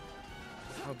 go.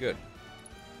 Oh, good.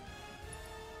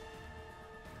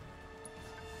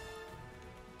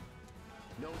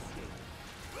 No escape.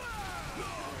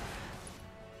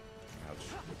 Ouch.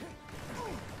 Ow,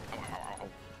 ow, ow, ow.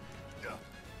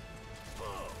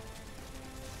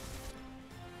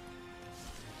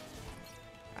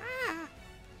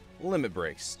 Limit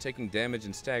breaks. Taking damage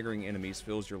and staggering enemies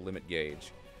fills your limit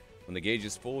gauge. When the gauge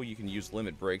is full, you can use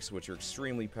limit breaks, which are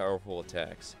extremely powerful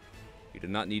attacks. You do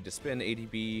not need to spend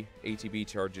ATB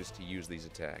charges to use these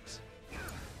attacks.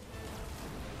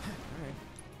 Alright.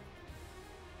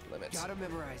 Limits. Gotta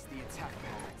memorize the attack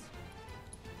patterns.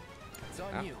 It's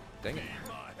on you. Dang it.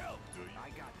 I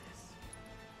got this.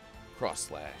 Cross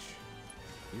slash.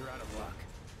 You're out of luck.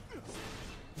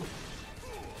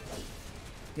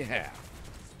 Yeah.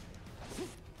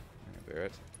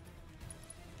 Barrett.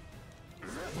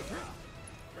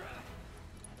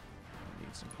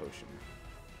 Need some potion.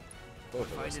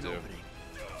 Both of us do. So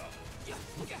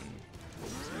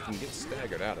you can get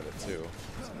staggered out of it too.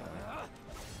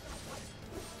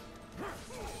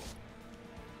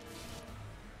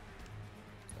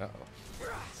 Uh-oh.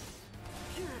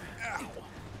 Ow.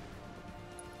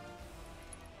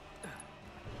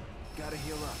 Gotta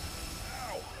heal up.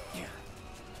 Ow. There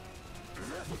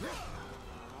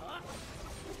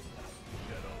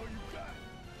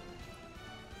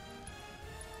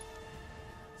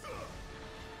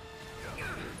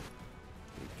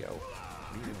you go.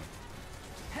 What are you doing?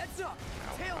 Heads up!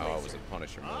 Ow. Tail Oh, it laser. was a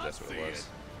Punisher mode. That's what it was.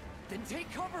 Then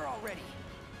take cover already.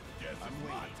 Guess it's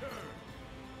my turn.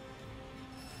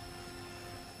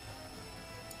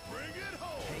 Bring it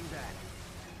home. Hang back.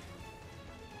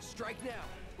 Strike now,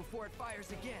 before it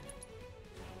fires again.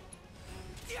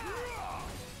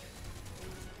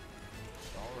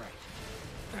 All right.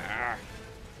 Ah.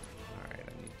 Alright,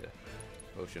 I need to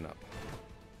potion up.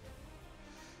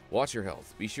 Watch your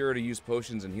health. Be sure to use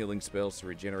potions and healing spells to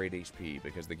regenerate HP,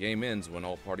 because the game ends when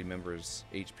all party members'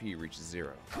 HP reaches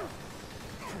 0.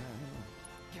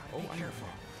 Gotta be careful.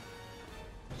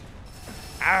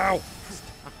 Ow!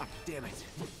 Damn it.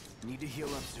 Need to heal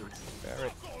up soon.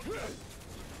 Barrett.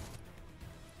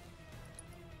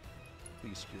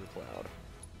 Please spear Cloud.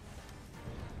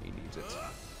 He needs it.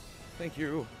 Thank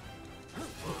you.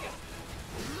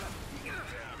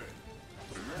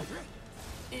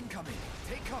 Incoming.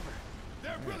 Take cover.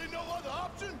 There's really no other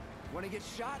option? Want to get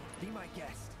shot? Be my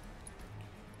guest.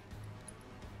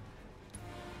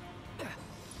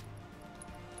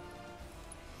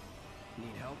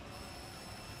 Need help?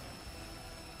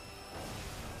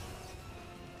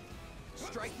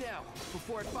 Strike now,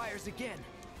 before it fires again.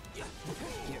 Get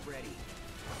ready.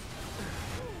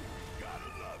 Gotta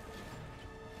love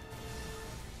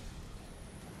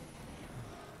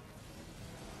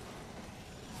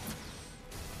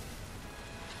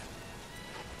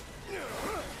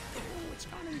It's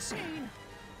gone insane.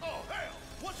 Oh, hell!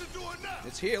 What's it doing now?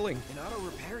 It's healing. An auto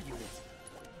repair unit.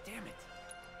 Damn it.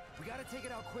 We gotta take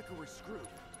it out quick or we're screwed.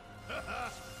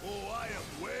 Oh, I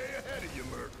am way ahead of you,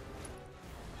 Merc.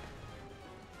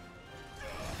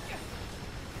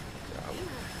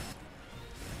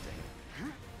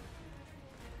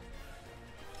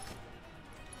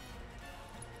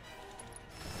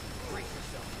 Brace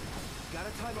yourself.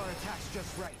 Gotta time our attacks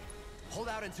just right. Hold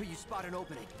out until you spot an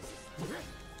opening.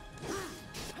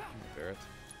 Barrett.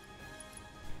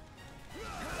 I'm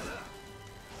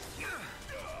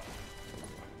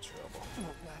in trouble.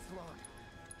 Won't last long.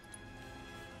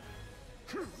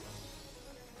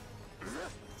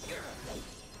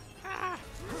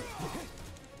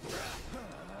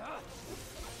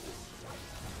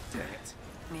 Dang it.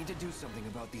 Need to do something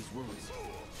about these wounds.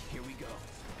 Here we go.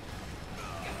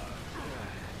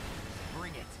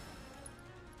 Bring it.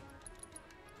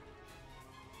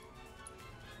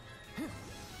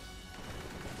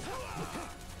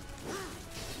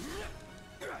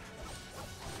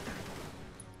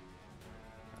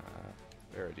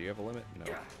 Barrett, do you have a limit? No.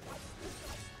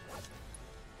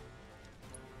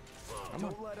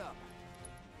 Don't let up.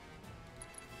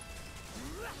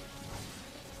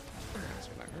 That's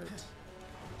gonna hurt.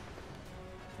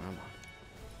 Come on.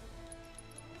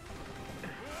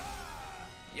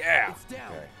 Yeah! It's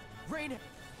down. Okay. Rain it.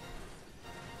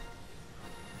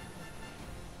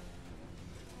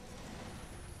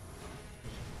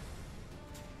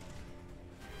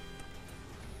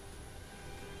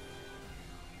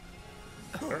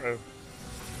 Uh-oh.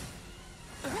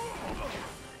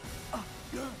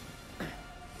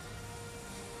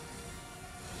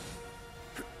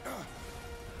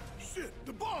 Shit,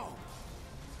 the bomb!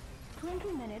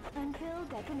 20 minutes until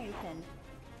detonation.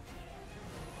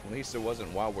 At least it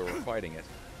wasn't while we were fighting it.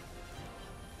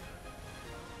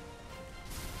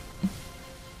 I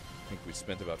think we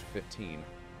spent about 15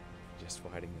 just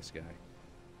fighting this guy.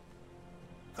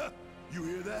 Huh, you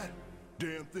hear that?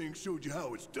 Damn thing showed you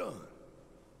how it's done.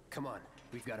 Come on,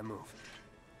 we've got to move.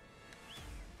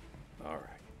 All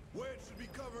right. Wedge should be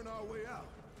covering our way out.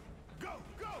 Go,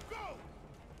 go, go!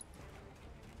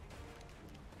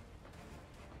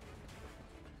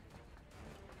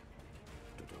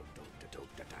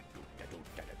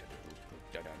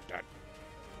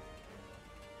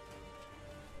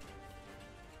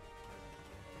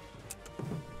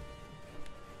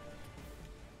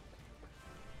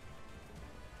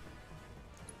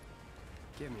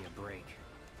 Give me a break.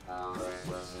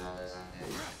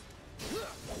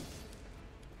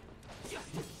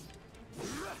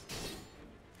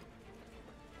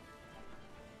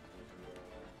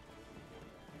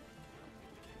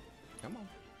 Come on.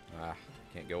 Ah,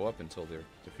 can't go up until they're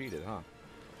defeated, huh?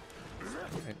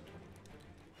 Okay.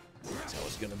 That's how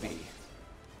it's gonna be.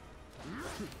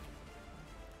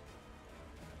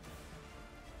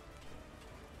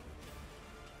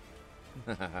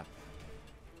 That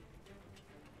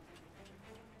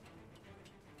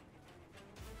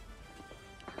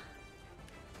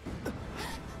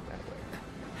way.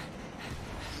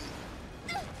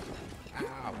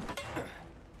 Ow.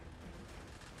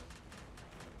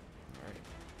 Alright.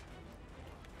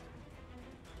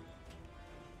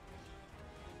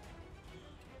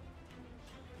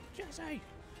 Jesse!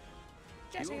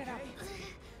 Jesse, get up!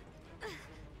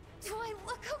 Do I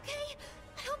look okay?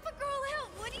 Help a girl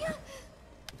out, would you?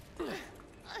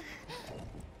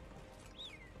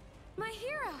 My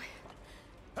hero!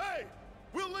 Hey!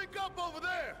 We'll link up over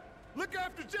there! Look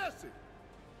after Jesse!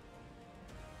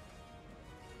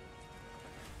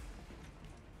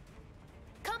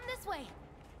 Come this way!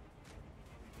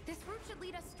 This route should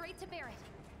lead us straight to Barrett.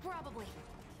 Probably.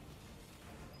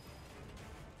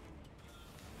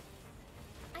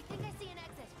 I think I see an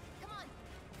exit. Come on!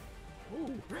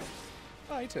 Ooh.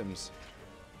 Items.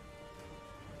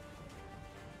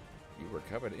 You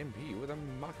recovered MP with a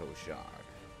Mako shard.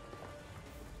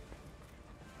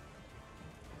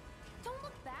 Don't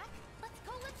look back! Let's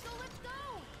go, let's go, let's go!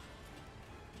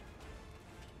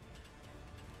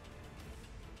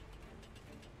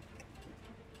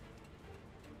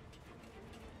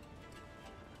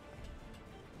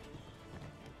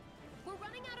 We're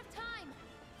running out of time!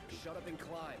 Shut up and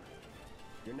climb.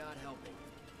 You're not helping.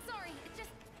 Sorry,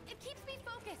 it keeps me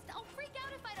focused. I'll freak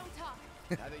out if I don't talk.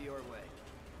 Have it your way.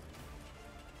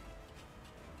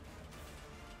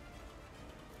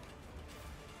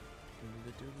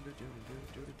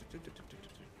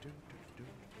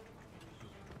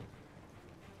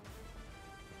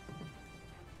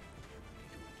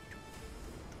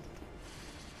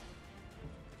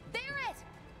 Barrett!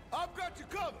 I've got you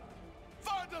covered!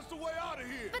 Find us a way out of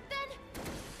here! But then...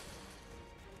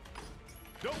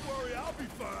 Don't worry, I'll be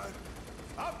fine.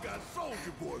 I've got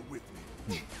Soldier Boy with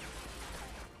me.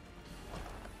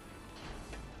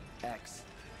 X,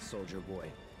 Soldier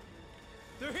Boy.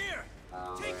 They're here!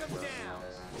 Take them down!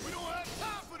 We don't have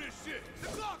time for this shit! The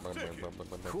clock's ticking!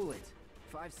 Cool it.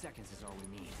 5 seconds is all we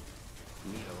need.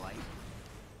 Need a light?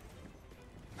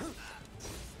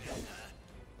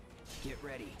 Get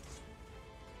ready.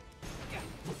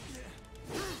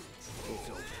 It's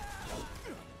over.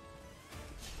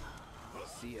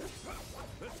 See ya.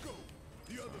 Let's go!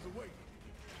 The others are waiting.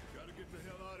 Gotta get the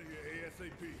hell out of here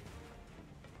ASAP.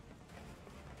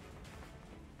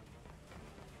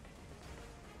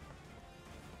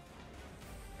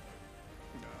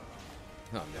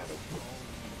 Oh, no. You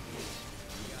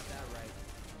got that right.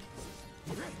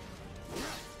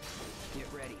 Get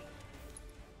ready.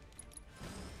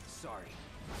 Sorry.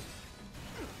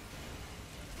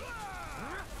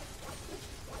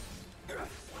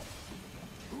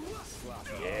 Slop.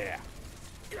 Yeah.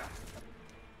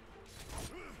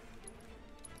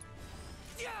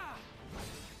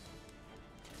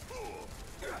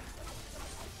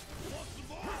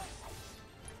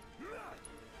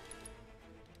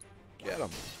 Get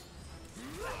him.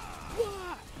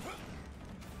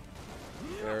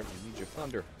 There, you need your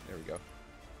thunder. There we go.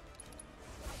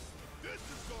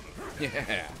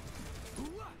 Yeah.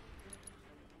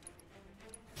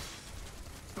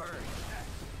 Burn.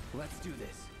 Let's do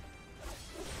this.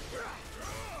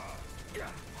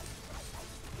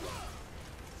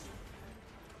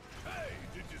 Hey,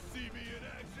 did you see me in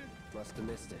action? Must have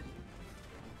missed it.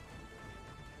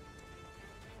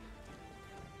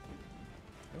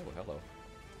 Oh, hello.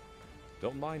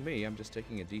 Don't mind me, I'm just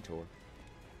taking a detour.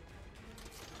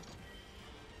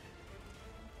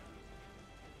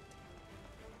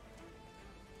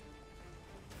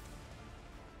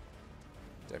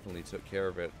 Definitely took care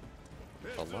of it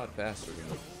a lot faster than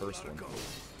the first one.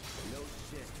 No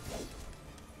shit.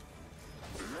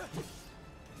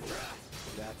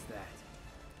 That's that.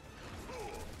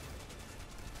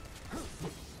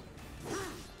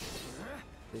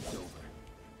 It's over.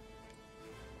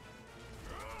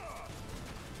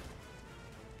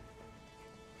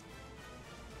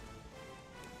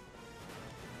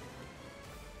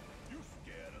 You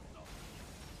scared of something?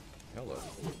 Hello.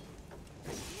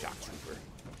 Shock trooper.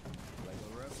 Like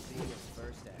a rook seeing its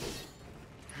first act.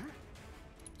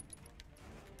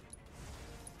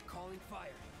 Calling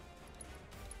fire.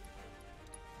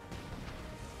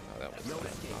 Oh, that was not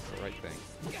the right thing.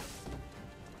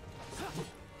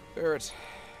 Barrett,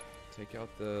 take out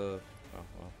the... Oh,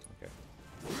 well, okay.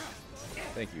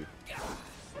 Thank you.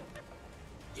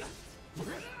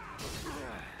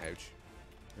 Ouch.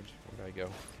 Where'd I go?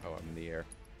 Oh, I'm in the air.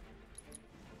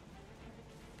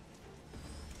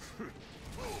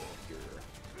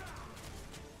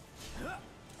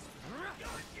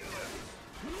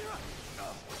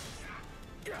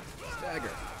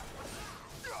 Stagger.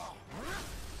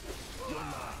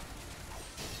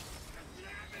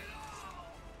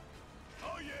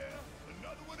 Oh yeah,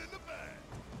 another one in the bag.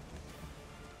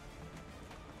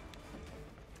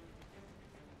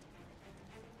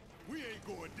 We ain't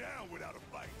going down without a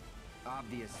fight.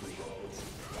 Obviously.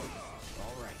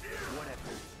 All right,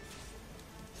 whatever.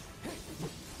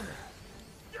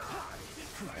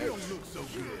 You don't look so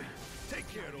good. Take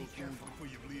care of those wounds before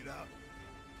you bleed out.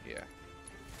 Yeah.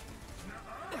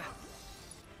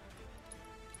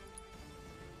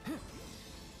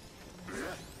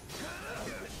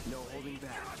 No holding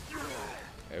back.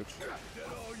 Ouch. That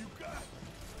all you got?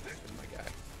 Oh my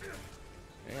god.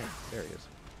 Yeah, there he is.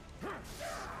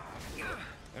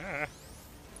 Ah.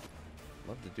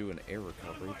 Love to do an air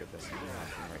recovery, but that's not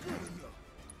happening right now.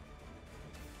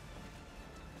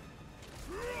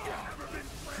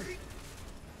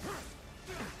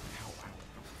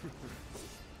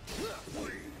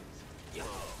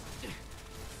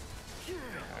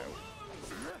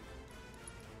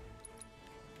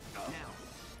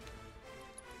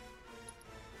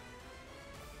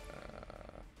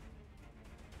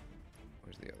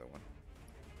 Where's the other one?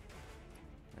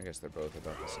 I guess they're both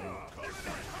about the same.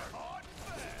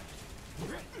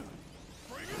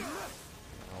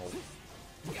 Oh.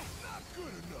 Not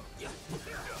good enough.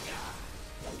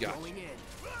 Gotcha. Going in.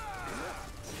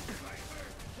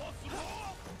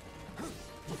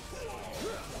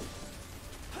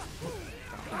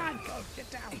 Come on, go, get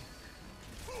down.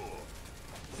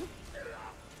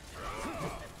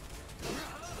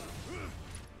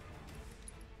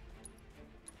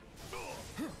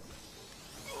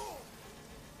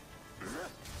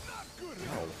 Not good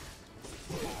enough.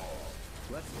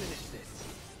 Let's finish this.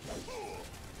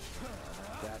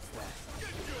 That's that.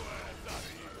 Get your ass out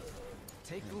of here.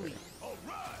 Take the lead. All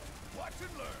right. Watch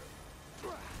and learn.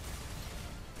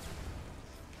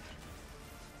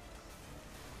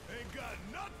 Ain't got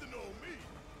nothing on me.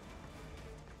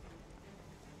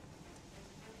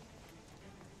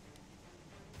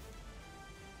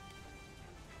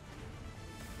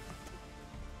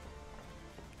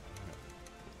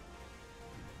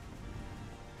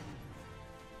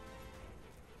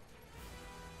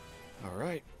 All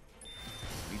right.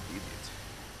 We did it.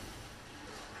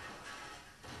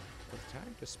 With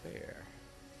time to spare.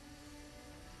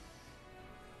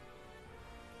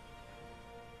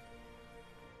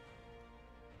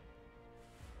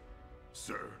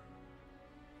 Sir.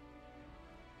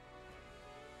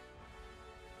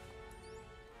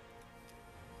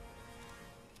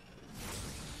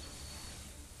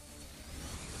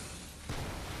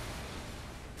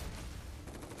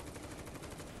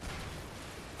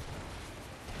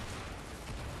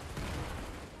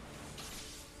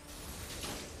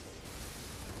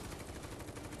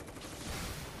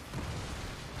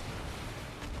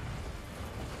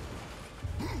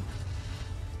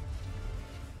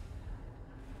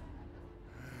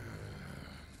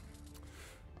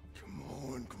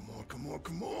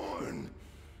 Come on.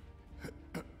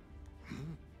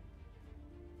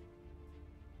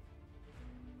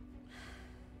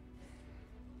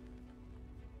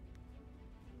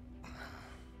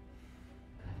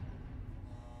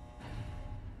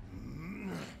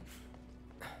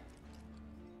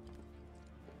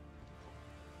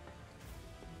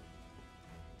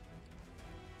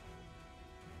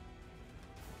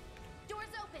 Doors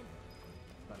open.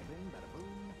 Bada bing, bada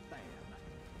boom, bam.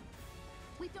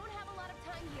 We don't have a lot of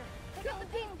time here. Pick up the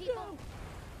pace, people.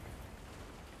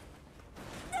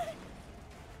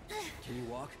 Can you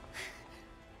walk?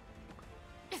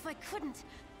 If I couldn't,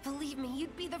 believe me,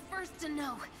 you'd be the first to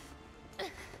know.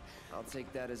 I'll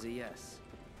take that as a yes.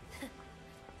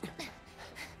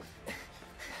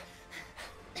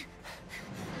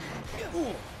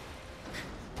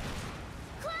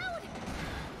 Cloud!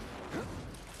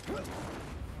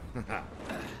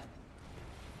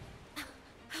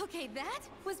 Okay, that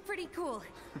was pretty cool.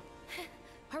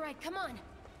 All right, come on.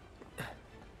 Yeah,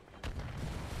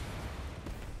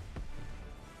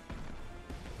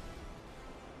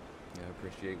 I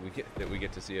appreciate we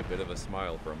get to see a bit of a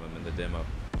smile from him in the demo.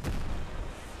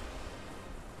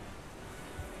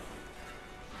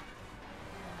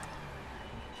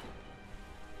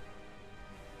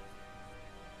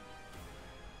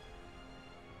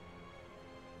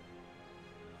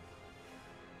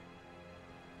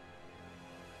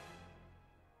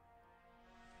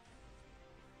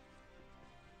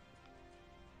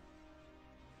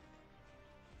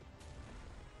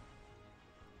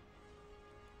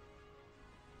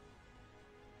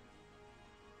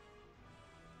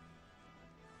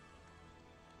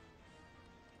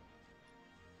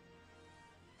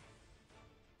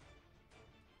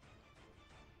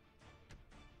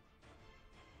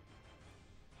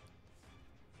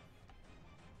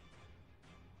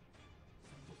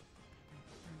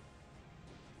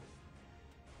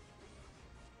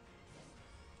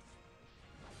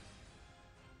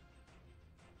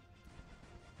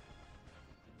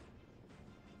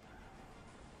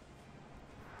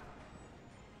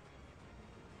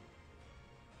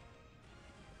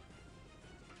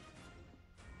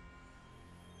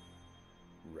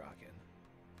 rocking.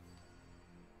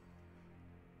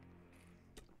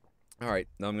 Alright,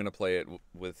 now I'm going to play it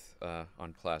with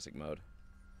on classic mode.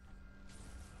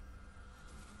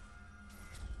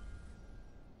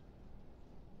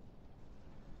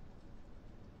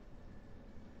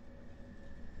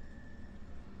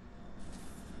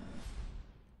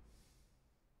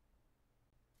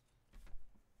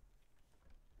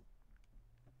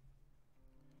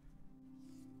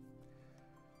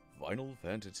 Final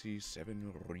Fantasy VII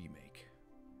Remake.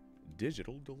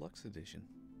 Digital Deluxe Edition.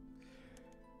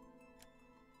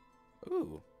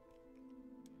 Ooh.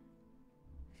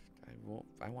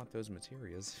 I want those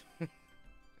materials.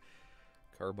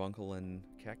 Carbuncle and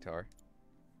Cactar.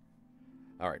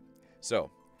 Alright, so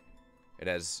it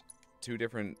has two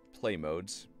different play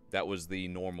modes. That was the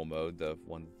normal mode, the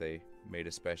one that they made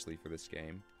especially for this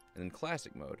game. And then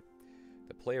classic mode.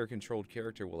 The player-controlled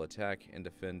character will attack and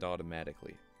defend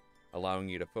automatically, allowing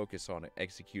you to focus on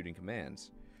executing commands.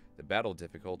 The battle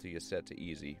difficulty is set to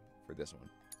easy for this one.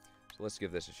 So let's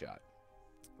give this a shot.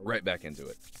 Right back into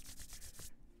it.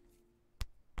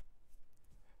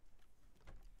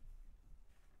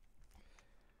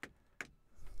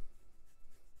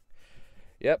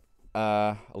 Yep,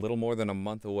 a little more than a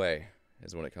month away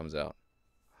is when it comes out.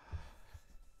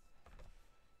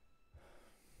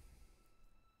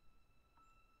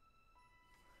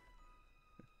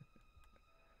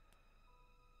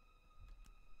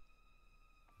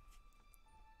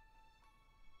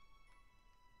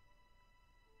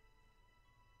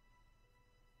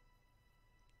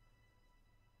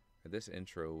 This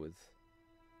intro with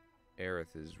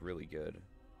Aerith is really good.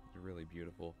 It's really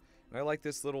beautiful. And I like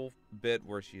this little bit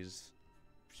where she's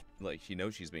like, she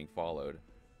knows she's being followed,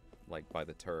 like, by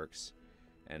the Turks.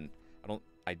 And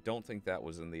I don't think that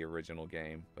was in the original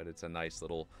game, but it's a nice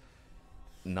little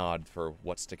nod for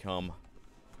what's to come.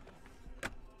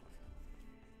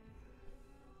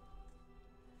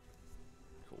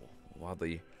 Cool. While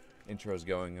the intro's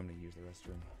going, I'm gonna use the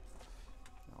restroom.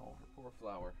 Oh, poor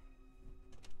flower.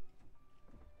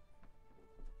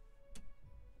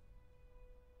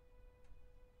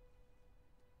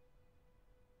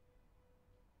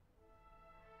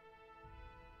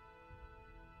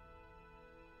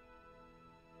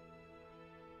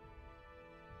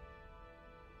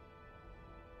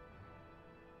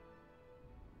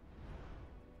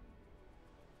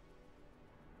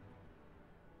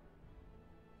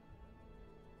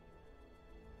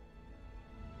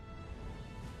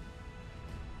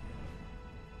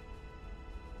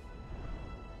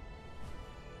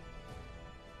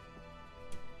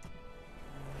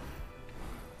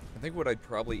 I think what I'd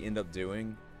probably end up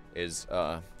doing is,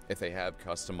 if they have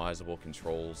customizable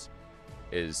controls,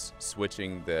 is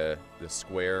switching the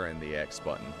square and the X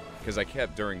button. Because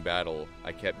during battle,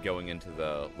 I kept going into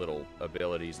the little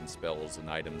abilities and spells and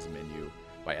items menu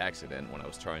by accident when I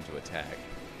was trying to attack.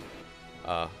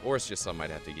 Or it's just something I'd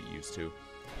have to get used to.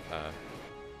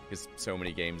 Because so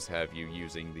many games have you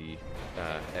using the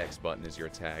X button as your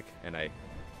attack, and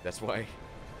that's why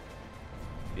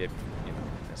if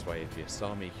you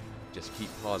saw me just keep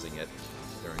pausing it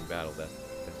during battle,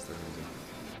 that's the reason.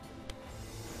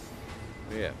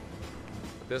 But yeah,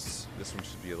 but this one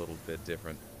should be a little bit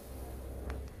different.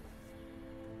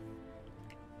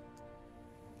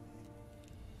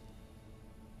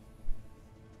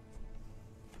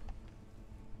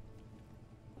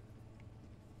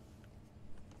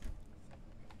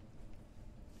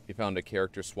 You found a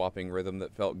character swapping rhythm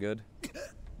that felt good?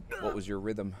 What was your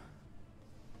rhythm?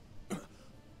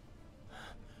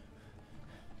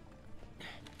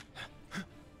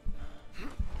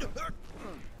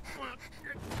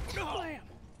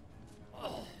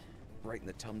 Right in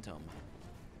the tum-tum.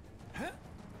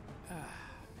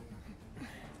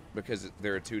 Because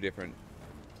there are two different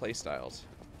play styles.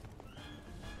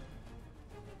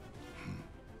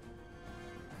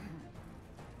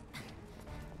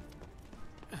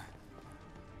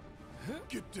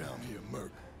 Get down here,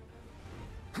 Merc.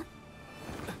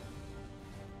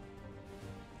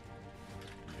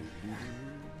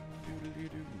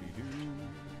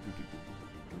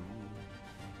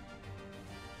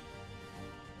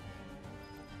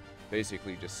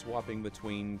 Basically just swapping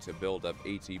between to build up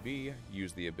ATB,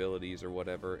 use the abilities or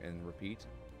whatever, and repeat.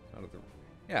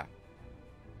 Yeah.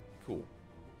 Cool.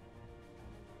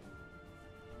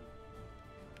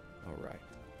 Alright.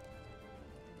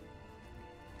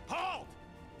 Halt!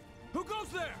 Who goes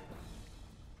there?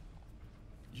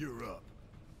 You're up.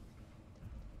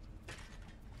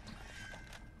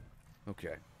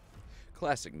 Okay.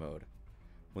 Classic mode.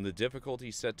 When the difficulty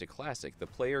is set to classic, the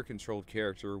player-controlled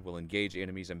character will engage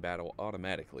enemies in battle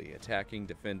automatically, attacking,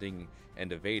 defending,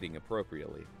 and evading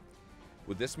appropriately.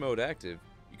 With this mode active,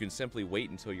 you can simply wait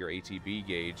until your ATB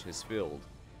gauge has filled,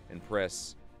 and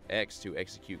press X to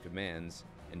execute commands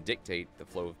and dictate the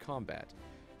flow of combat.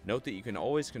 Note that you can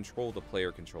always control the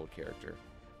player-controlled character.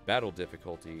 Battle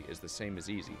difficulty is the same as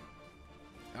easy.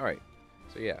 Alright,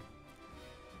 so yeah.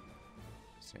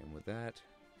 Same with that.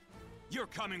 You're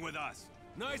coming with us.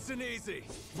 Nice and easy.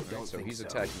 Alright, so he's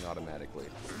attacking automatically.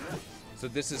 So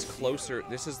this is closer,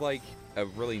 this is like a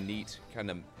really neat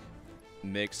kind of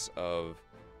mix of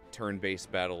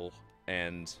turn-based battle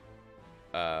and,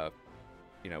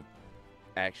 you know,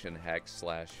 action hack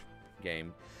slash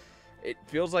game. It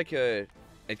feels like it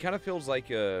kind of feels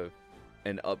like an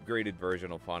upgraded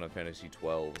version of Final Fantasy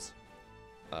XII's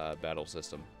battle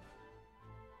system.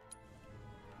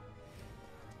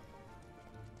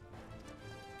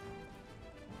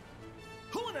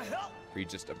 Who in the hell? Where you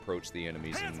just approach the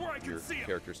enemies Hands and where I can your see 'em.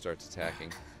 character starts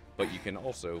attacking. But you can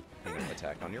also, you know,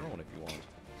 attack on your own if you want.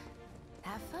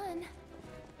 Have fun.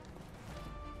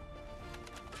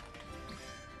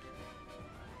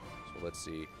 So let's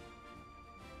see.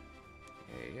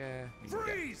 Yeah.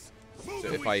 Freeze! Move So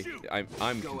and if we shoot.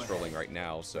 I'm controlling right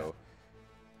now, so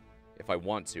if I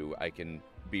want to, I can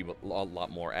be a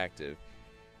lot more active.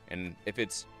 And if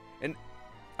it's, and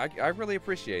I really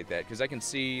appreciate that, because I can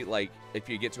see, like, if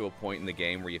you get to a point in the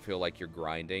game where you feel like you're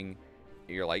grinding,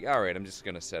 you're like, all right, I'm just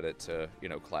gonna set it to, you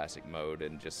know, classic mode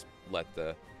and just let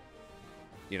the,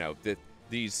 you know,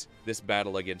 this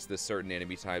battle against this certain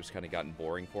enemy type's kind of gotten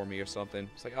boring for me or something.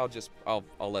 It's like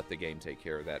I'll let the game take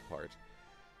care of that part.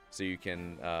 So you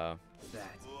can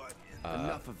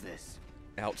Enough of this.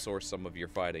 outsource some of your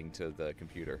fighting to the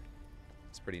computer.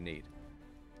 It's pretty neat.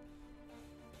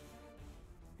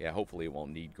 Yeah, hopefully it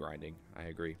won't need grinding. I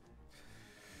agree.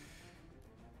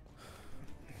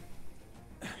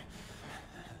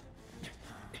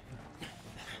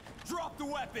 Drop the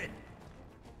weapon.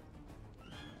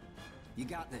 You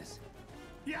got this.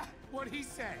 Yeah, what'd he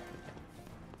say?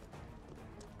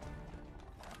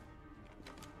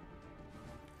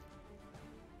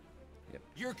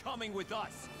 You're coming with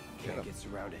us. Can't get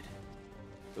surrounded.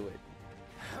 Do it.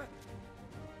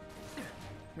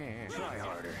 Try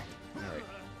harder. Alright,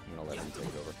 I'm gonna let him take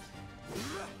over.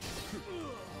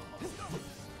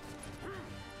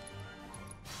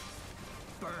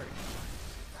 Burn.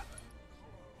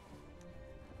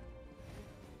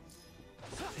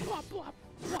 Blop, blop,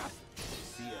 blop.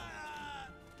 See ya.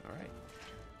 Alright.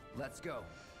 Let's go.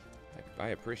 I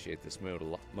appreciate this mode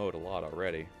a lot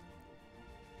already.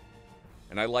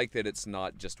 And I like that it's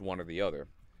not just one or the other.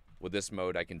 With this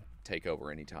mode, I can take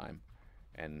over anytime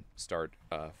and start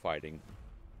fighting.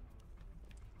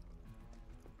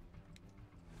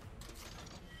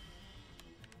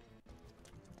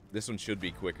 This one should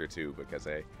be quicker too, because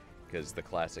the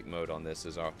classic mode on this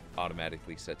is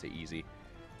automatically set to easy.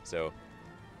 So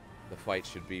the fight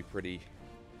should be pretty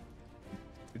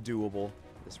doable.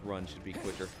 This run should be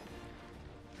quicker.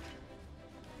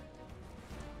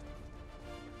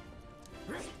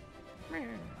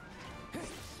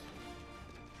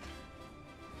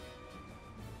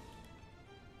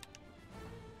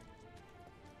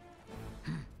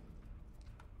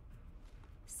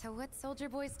 So what's Soldier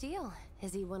Boy's deal?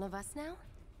 Is he one of us now?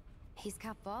 He's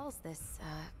got balls, this,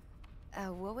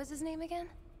 what was his name again?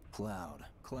 Cloud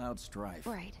Strife.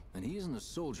 Right. And he isn't a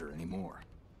soldier anymore.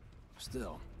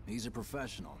 Still, he's a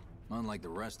professional, unlike the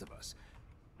rest of us.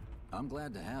 I'm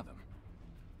glad to have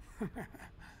him.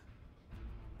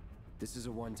 This is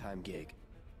a one-time gig.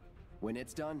 When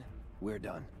it's done, we're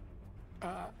done.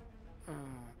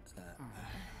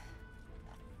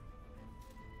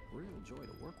 Real joy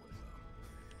to work with,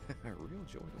 though. Real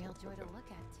joy. Real joy to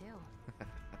look at, too. There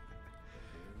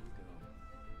you go.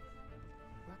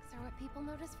 Looks are what people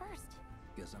notice first.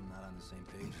 Guess I'm not on the same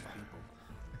page as people.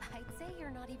 I'd say you're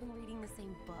not even reading the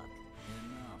same book.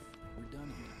 Enough. We're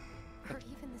done here. Or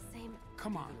even the same...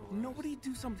 Come on, nobody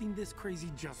do something this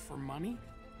crazy just for money.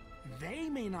 They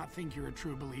may not think you're a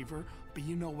true believer, but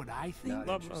you know what I think?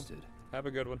 Not interested. Have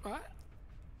a good one. What?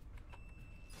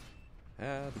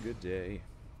 Have a good day.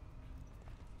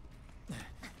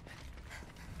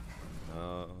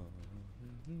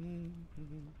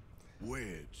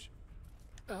 Wedge.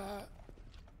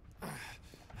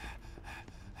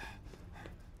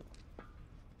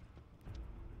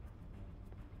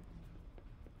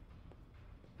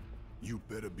 You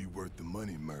better be worth the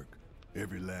money, Merc.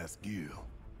 Every last gill.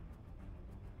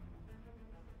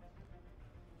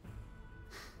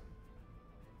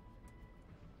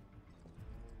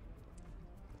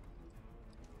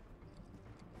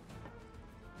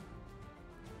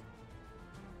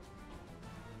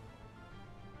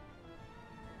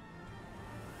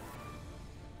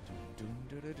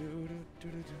 Dun, dun, dun, dun, dun.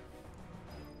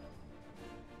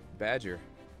 Badger.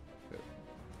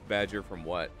 Badger from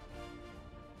what?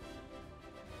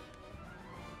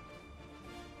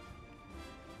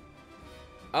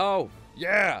 Oh,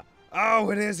 yeah. Oh,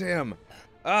 it is him.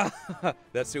 Ah,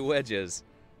 that's who Wedge is.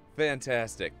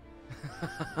 Fantastic.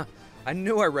 I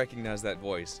knew I recognized that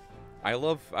voice. I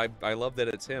love that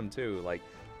it's him too. Like,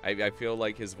 I feel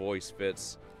like his voice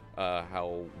fits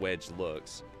how Wedge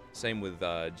looks. Same with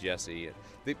Jesse.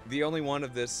 The only one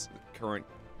of this current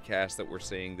cast that we're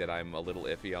seeing that I'm a little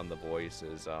iffy on the voice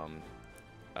is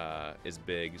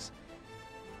Biggs.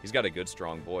 He's got a good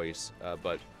strong voice,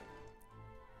 but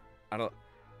I don't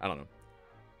know.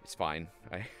 It's fine.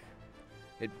 I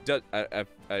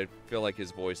feel like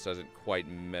his voice doesn't quite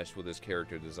mesh with his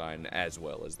character design as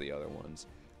well as the other ones,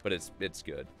 but it's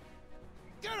good.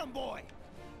 Get him, boy!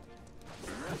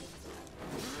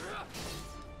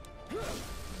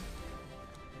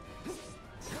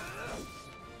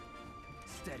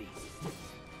 Steady.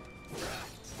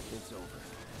 It's over.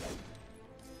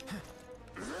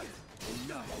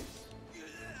 Enough.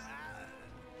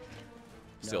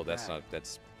 Still, that's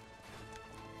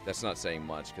not saying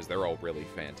much because they're all really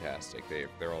fantastic.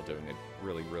 They're all doing a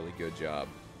really good job.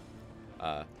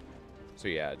 So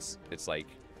yeah, it's like,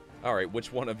 all right,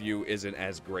 which one of you isn't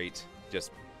as great,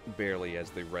 just barely as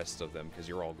the rest of them? Because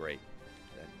you're all great.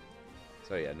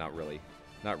 So yeah, not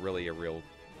really a real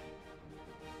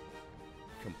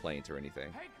complaint or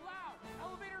anything. Hey, Cloud!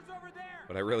 Elevator's over there!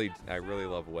 But I really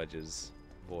love Wedge's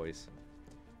voice.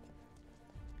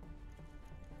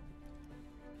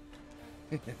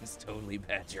 It's totally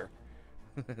Badger.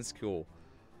 That's cool.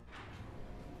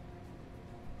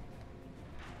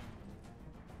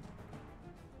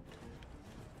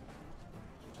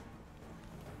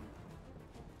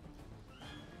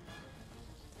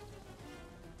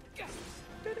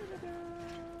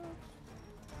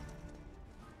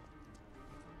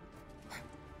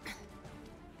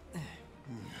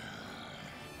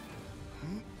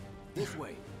 This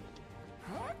way.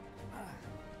 Huh.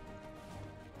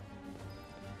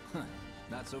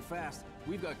 Not so fast.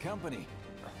 We've got company.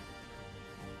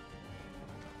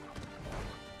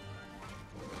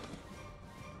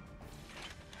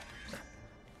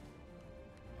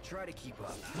 Try to keep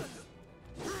up.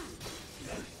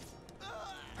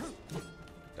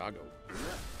 Doggo.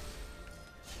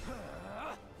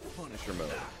 Punisher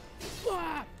mode.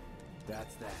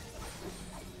 That's that.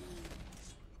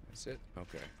 That's it?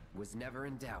 Okay. Was never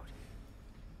in doubt.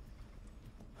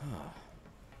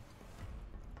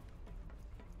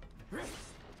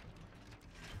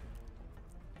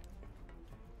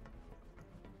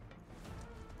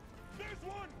 There's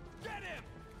one! Get him!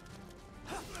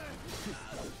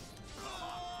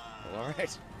 Well, all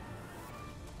right.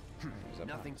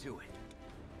 Nothing to it.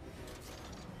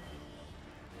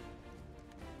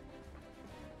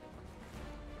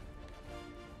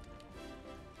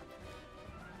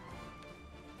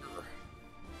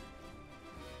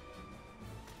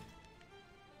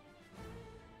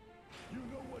 You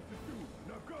know what to do.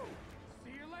 Now go.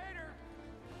 See you later!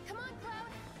 Come on, Cloud!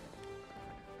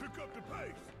 Pick up the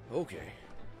pace. Okay.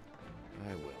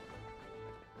 I will.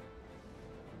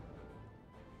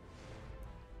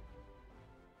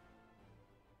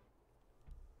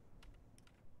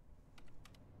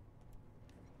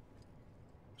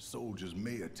 Soldiers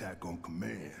may attack on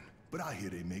command, but I hear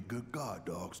they make good guard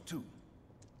dogs too.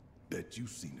 Bet you've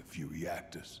seen a few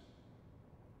reactors.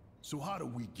 So how do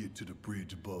we get to the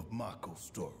bridge above Mako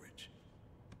storage?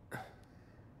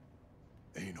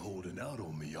 Ain't holding out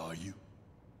on me, are you?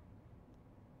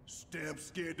 Stamp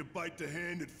scared to bite the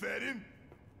hand that fed him?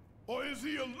 Or is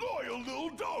he a loyal little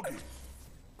doggy?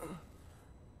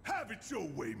 Have it your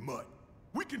way, Mutt.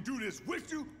 We can do this with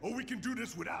you, or we can do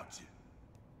this without you.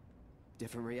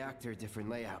 Different reactor, different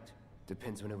layout.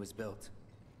 Depends when it was built.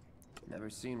 Never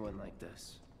seen one like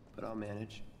this, but I'll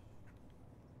manage.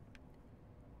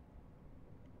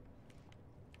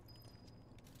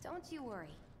 Don't you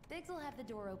worry. Biggs will have the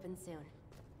door open soon.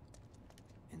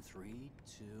 In 3,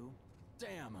 2...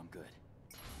 Damn, I'm good.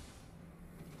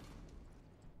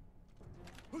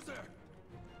 Who's there?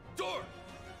 Door!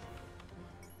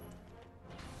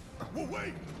 Well,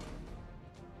 wait!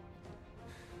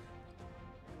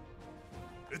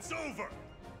 It's over!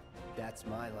 That's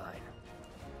my line.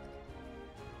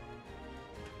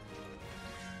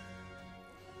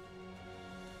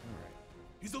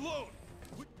 He's alone!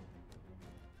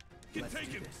 Get Let's do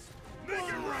taken! this. Make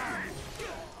it right!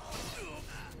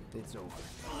 It's over.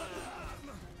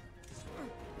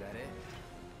 That it?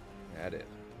 At it.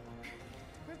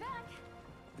 We're back!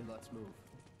 Then let's move.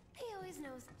 He always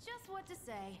knows just what to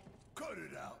say. Cut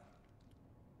it out!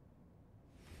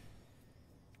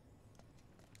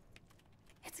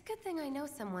 Good thing I know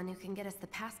someone who can get us the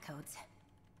passcodes.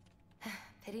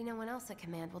 Pity no one else at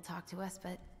command will talk to us,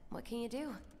 but what can you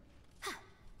do?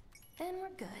 And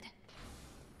we're good.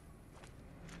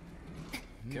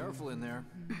 Careful in there.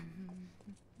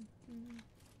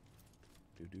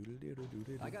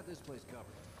 I got this place covered.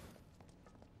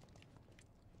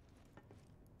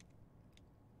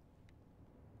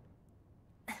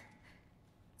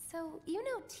 So, you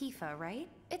know Tifa, right?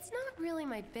 It's not really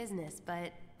my business,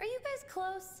 but are you guys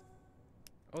close?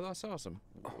 Oh, that's awesome.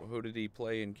 Who did he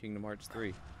play in Kingdom Hearts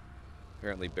 3?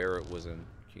 Apparently Barrett was in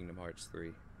Kingdom Hearts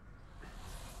 3.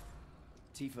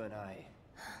 Tifa and I.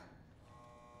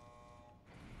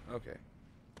 Okay.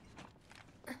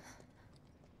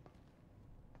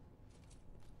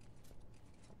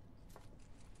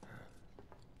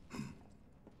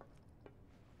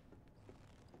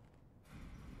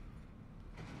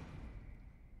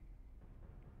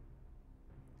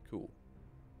 Cool.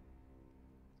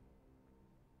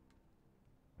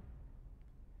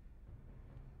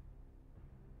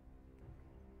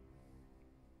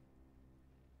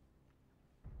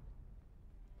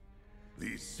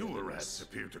 These sewer rats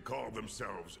appear to call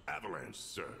themselves Avalanche,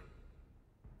 sir.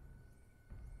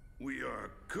 We are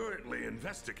currently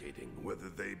investigating whether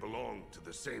they belong to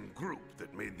the same group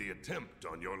that made the attempt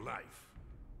on your life.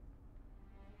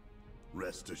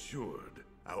 Rest assured,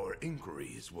 our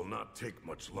inquiries will not take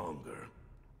much longer.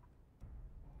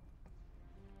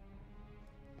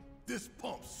 This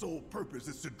pump's sole purpose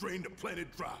is to drain the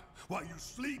planet dry. While you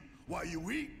sleep, while you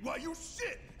eat, while you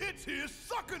shit, it's here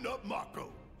sucking up Mako.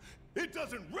 It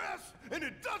doesn't rest, and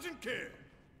it doesn't care.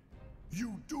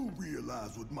 You do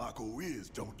realize what Mako is,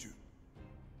 don't you?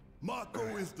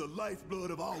 Mako is the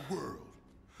lifeblood of our world.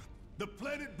 The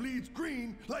planet bleeds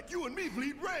green like you and me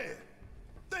bleed red.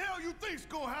 The hell you think's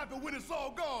gonna happen when it's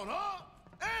all gone, huh?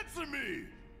 Answer me!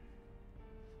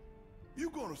 You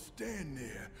gonna stand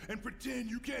there and pretend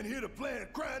you can't hear the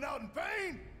planet crying out in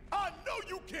pain? I know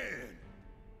you can!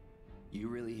 You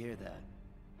really hear that?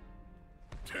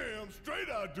 Damn straight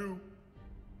I do!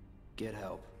 Get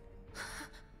help.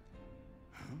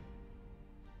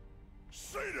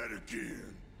 Say that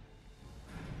again!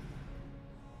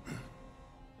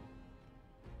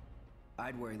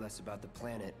 I'd worry less about the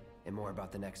planet and more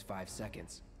about the next 5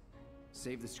 seconds.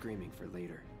 Save the screaming for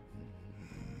later.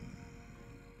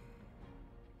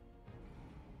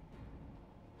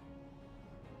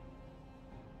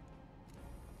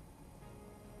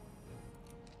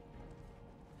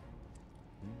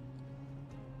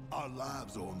 Our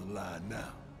lives are on the line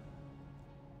now.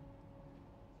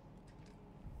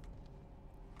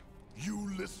 You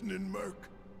listening, Merc?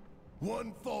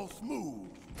 One false move.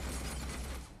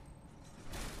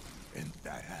 And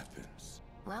that happens.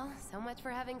 Well, so much for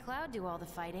having Cloud do all the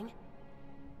fighting.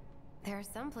 There are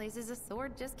some places a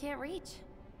sword just can't reach.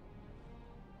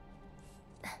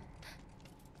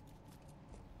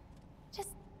 Just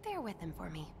bear with him for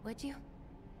me, would you?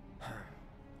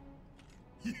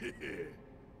 Yeah.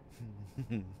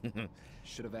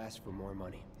 Should have asked for more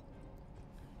money.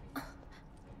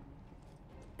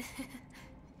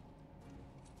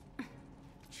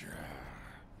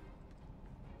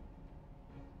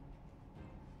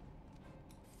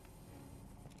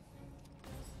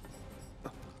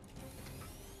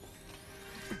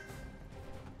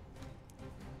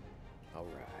 All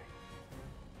right.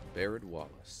 Barrett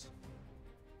Wallace.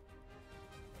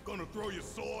 Gonna throw your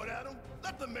sword at him?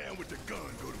 Let the man with the gun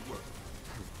go to work.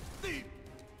 Thief!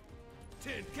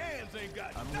 10 cans ain't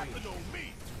got nothing on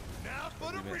me. Now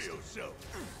for the real show.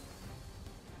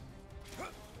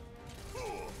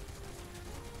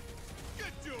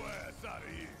 Get your ass out of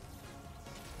here.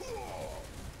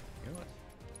 You know what?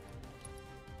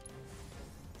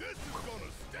 This is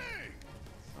gonna sting.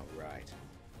 All right.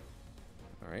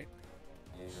 All right.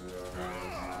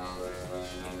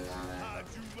 How'd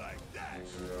you like that?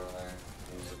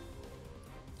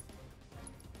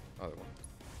 Other one.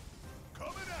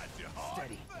 Coming at you hard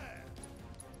Steady. and fast.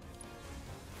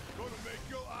 Gonna make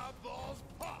your eyeballs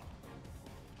pop.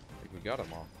 I think we got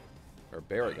them all. Or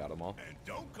Barrett got them all. And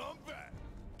don't come back.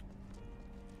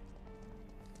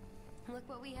 Look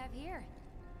what we have here.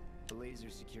 The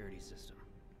laser security system.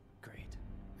 Great.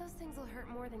 Those things will hurt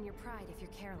more than your pride if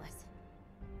you're careless.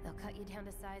 They'll cut you down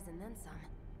to size and then some.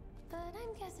 But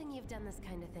I'm guessing you've done this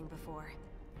kind of thing before.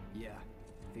 Yeah.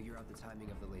 Figure out the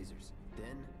timing of the lasers.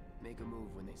 Then, make a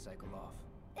move when they cycle off.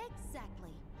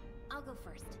 Exactly. I'll go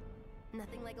first.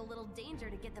 Nothing like a little danger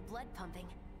to get the blood pumping.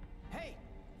 Hey!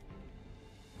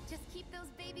 Just keep those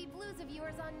baby blues of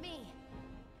yours on me.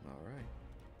 All right.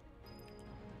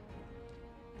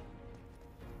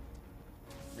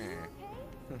 You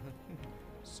okay?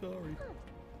 Sorry.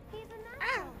 He's a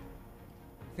natural.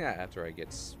 Yeah, after I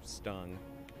get stung.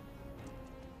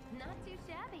 Not too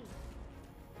shabby.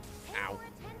 Pay Ow. more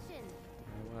attention.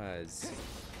 Was.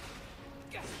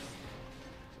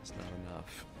 Just not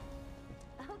enough.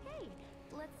 Okay,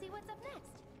 let's see what's up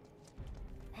next.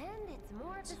 And it's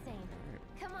more of the same.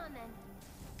 Come on then.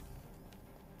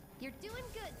 You're doing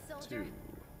good, soldier. 2,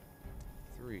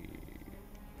 3,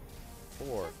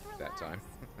 4 Just that time.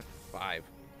 relax. 5.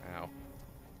 Ow.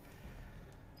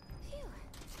 Phew.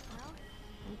 Well,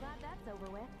 I'm glad that's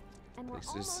over with. And we're This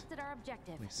is- almost at our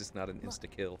objective. At least it's not an Look.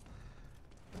 insta-kill.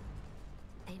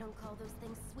 They don't call those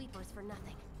things sweepers for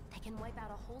nothing. They can wipe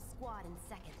out a whole squad in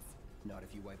seconds. Not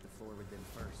if you wipe the floor with them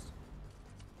first.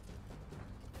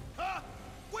 Ha!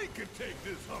 We can take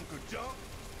this hunk of junk.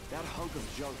 That hunk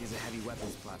of junk is a heavy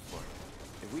weapons platform.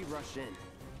 If we rush in,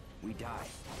 we die.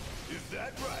 Is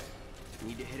that right?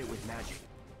 Need to hit it with magic.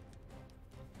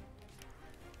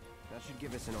 That should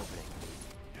give us an opening.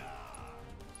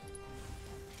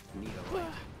 Need a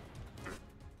light.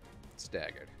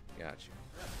 Staggered. Gotcha.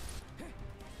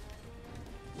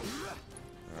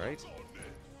 Alright.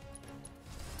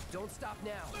 Don't stop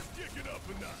now. Let's kick it up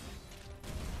a notch.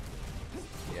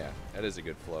 Yeah, that is a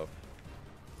good flow.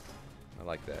 I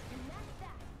like that. And that's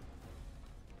that.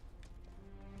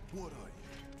 What are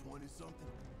you,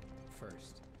 20-something?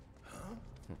 First. Huh?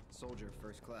 Soldier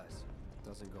first class.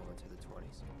 Doesn't go into the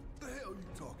 20s. The hell you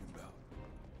talking about?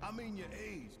 I mean your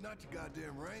age, not your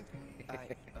goddamn rank.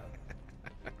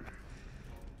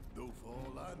 Though for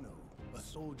all I know, a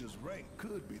soldier's rank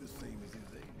could be the same as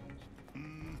his age.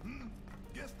 Mm-hmm.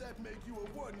 Guess that make you a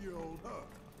 1-year-old, huh?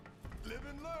 Live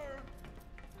and learn.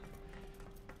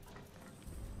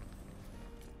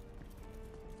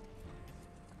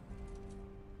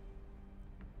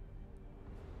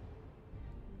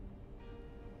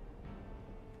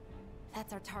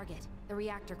 That's our target, the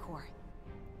reactor core.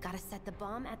 Gotta set the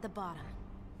bomb at the bottom.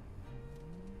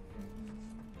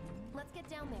 Let's get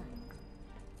down there.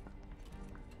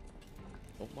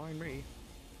 Don't mind me.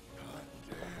 God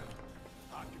damn.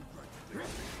 I can practice this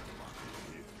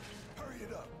here. Hurry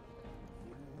it up.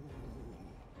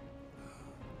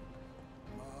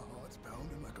 My heart's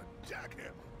pounding like a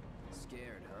jackhammer.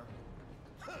 Scared,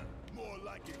 huh? More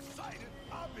like excited.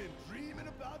 I've been dreaming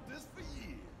about this for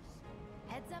years.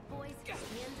 Heads up, boys. The end's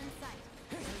in sight.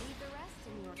 I'll leave the rest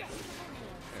in your capable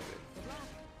hands. There it is. Good luck.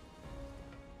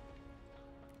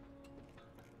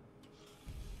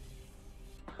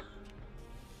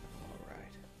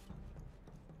 Alright.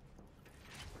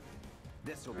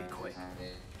 This will be quick.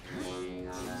 There we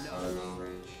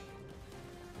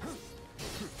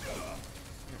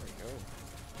go.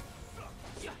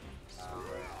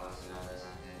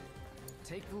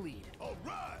 Take the lead. All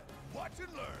right. Watch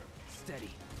and learn.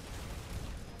 Steady.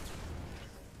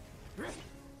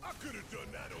 I could have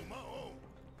done that on my own.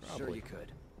 Sure Probably. you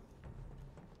could.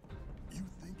 You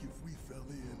think if we fell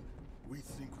in, we'd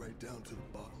sink right down to the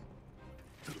bottom?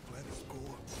 To the planet's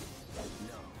core?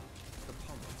 No. The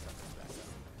pump will suck us back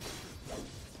up.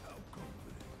 How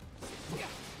confident?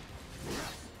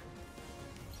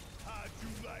 How'd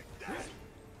you like that?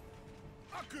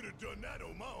 I could have done that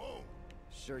on my own.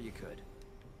 Sure you could.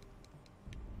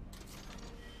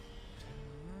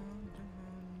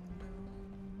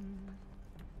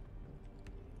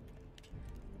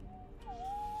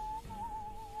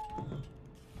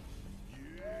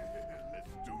 Yeah, let's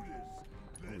do this.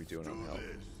 What are we Let's doing on do health?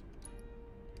 this.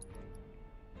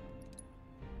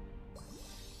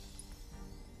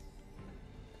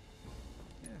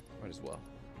 Yeah, might as well.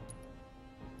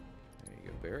 There you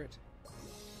go, Barrett.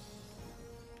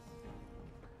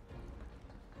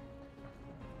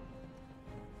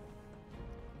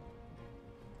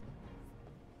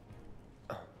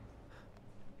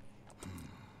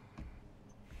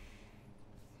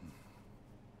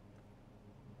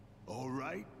 All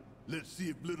right, let's see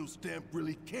if little Stamp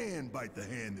really can bite the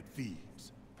hand that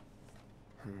feeds.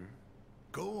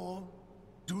 Go on,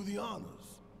 do the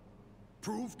honors.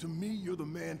 Prove to me you're the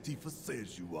man Tifa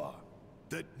says you are.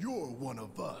 That you're one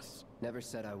of us. Never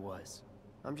said I was.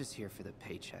 I'm just here for the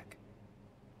paycheck.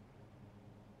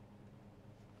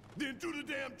 Then do the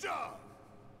damn job!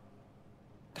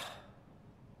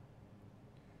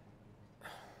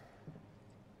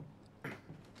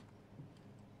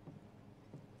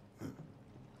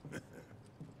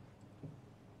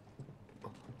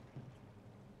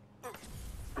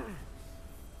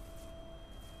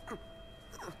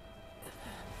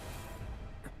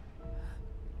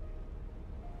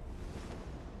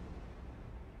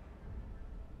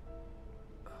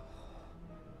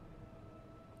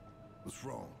 What's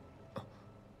wrong?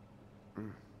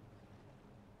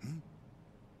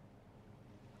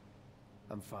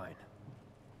 I'm fine.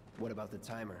 What about the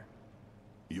timer?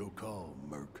 Your call,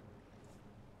 Merc.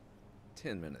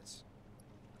 10 minutes.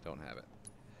 Don't have it.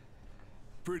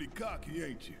 Pretty cocky,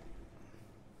 ain't you?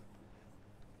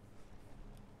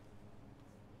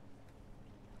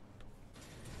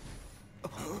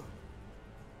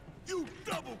 You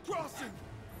double-crossing!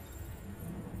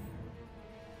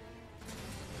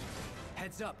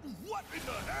 Heads up. What in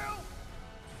the hell?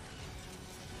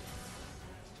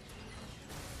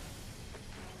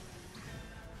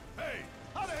 Hey,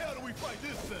 how the hell do we fight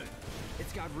this thing?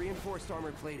 It's got reinforced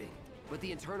armor plating, but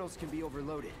the internals can be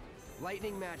overloaded.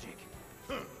 Lightning magic.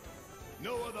 Huh.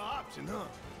 No other option, huh?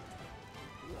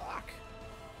 Lock.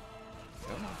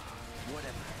 Come on.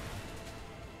 Whatever.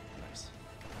 Nice.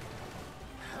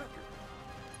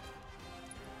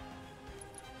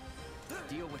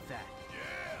 Deal with that.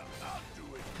 Yeah, I'll do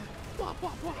it.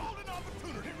 Golden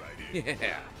opportunity right here.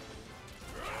 Yeah.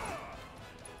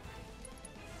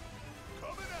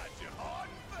 Coming at you hard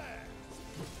and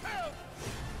fast. Help!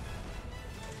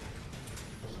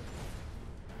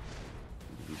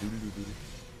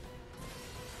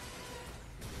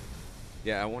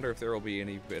 Yeah, I wonder if there will be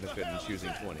any benefit in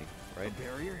choosing 20, right? A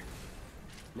barrier?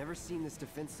 Never seen this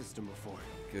defense system before.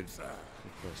 Good question.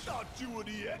 Thought you were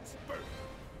the expert.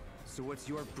 So what's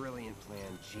your brilliant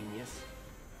plan, genius?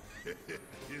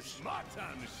 It's my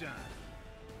time to shine.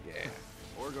 Yeah.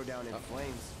 Or go down in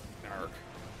flames. Dark.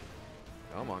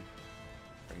 Come on.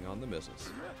 Bring on the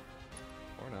missiles.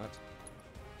 Or not.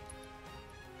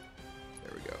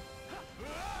 There we go.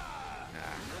 Ah.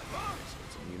 So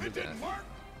it's immune to It didn't death. work.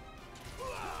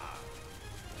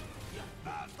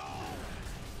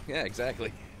 Yeah,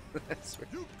 exactly. That's right.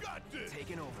 You got this.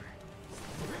 Taking over.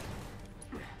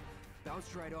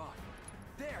 Bounced right off.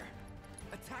 There!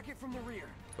 Attack it from the rear.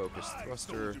 Focus I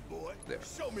thruster. told you, boy. There.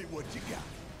 Show me what you got.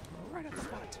 Right at the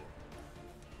spot.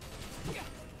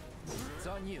 It's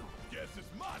on you. Guess it's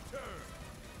my turn.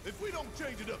 If we don't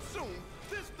change it up soon,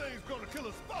 this thing's gonna kill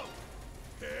us both.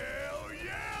 Hell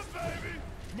yeah, baby!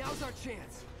 Now's our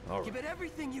chance. All Give right. it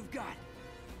everything you've got.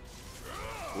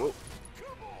 Whoa.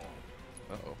 Come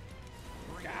on. Uh-oh.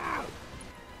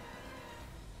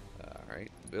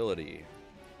 Alright, ability.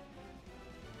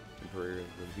 Temporary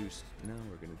reduced. No,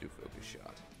 we're gonna do focus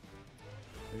shot.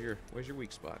 Where's your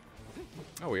weak spot?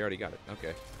 Oh, we already got it.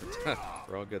 Okay.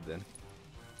 We're all good then.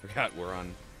 Forgot we're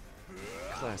on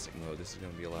classic mode. This is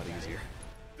gonna be a lot easier.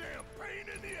 Damn pain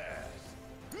in the ass.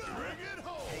 Bring it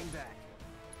home. Hang back.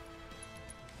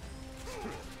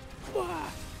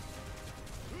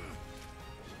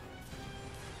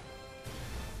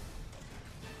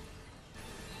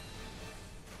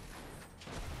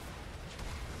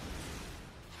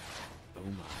 Oh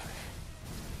my.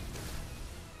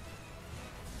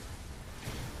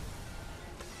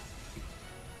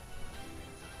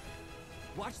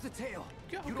 Watch the tail.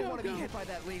 Go, You don't go, want to go. be hit by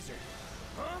that laser.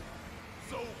 Huh?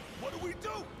 So, what do we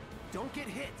do? Don't get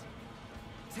hit.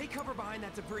 Take cover behind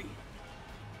that debris.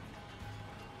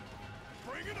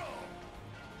 Bring it on.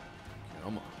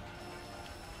 Come on.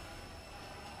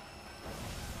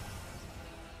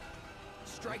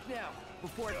 Strike now,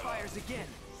 before it fires again.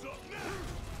 Suck now.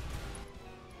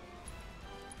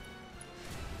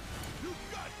 You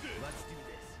got this. Let's do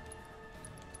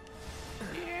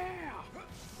this. Yeah.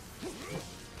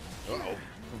 Uh-oh.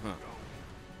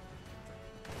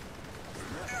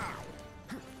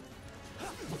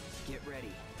 Get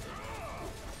ready.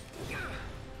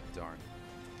 Darn.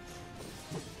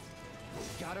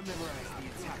 Gotta memorize the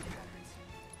attack patterns.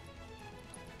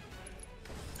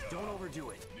 Don't overdo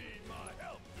it. Need my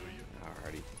help, do you?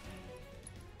 Alrighty.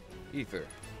 Ether.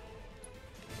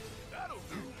 That'll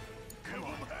do. Give 'em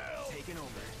hell. Taking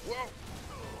over.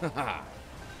 Whoa. Haha.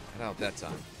 Got out that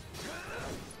time.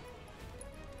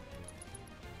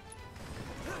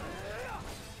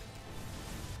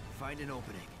 Find an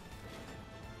opening.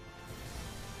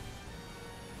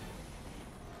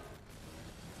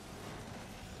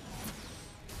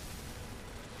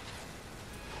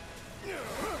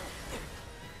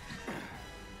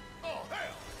 Oh,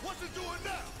 hell. What's it doing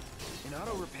now? An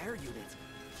auto repair unit.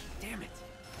 Damn it.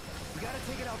 We gotta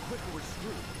take it out quick or we're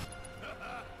screwed.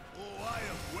 Oh, I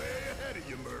am way ahead of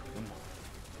you, Merc.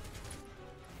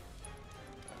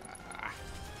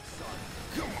 Sorry.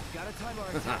 Come on. Gotta time our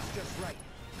attacks just right.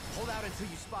 Hold out until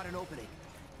you spot an opening.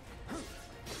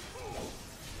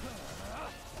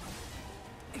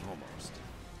 Almost.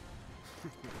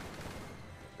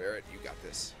 Barrett, you got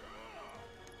this.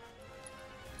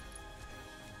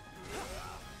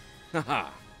 Haha.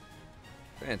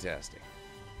 Fantastic.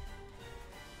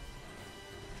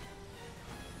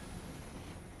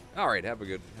 All right, have a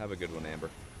good one, Amber.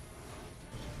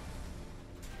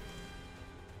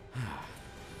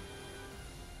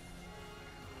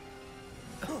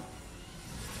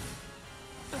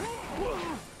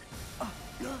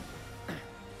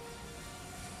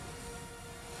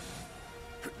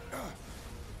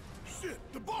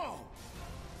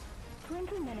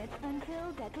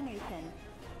 until detonation.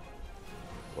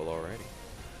 Well, alrighty.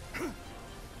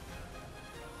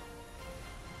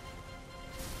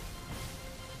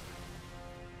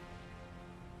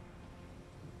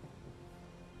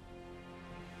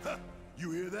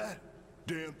 You hear that?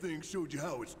 Damn thing showed you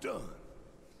how it's done.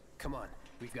 Come on,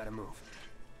 we've got to move.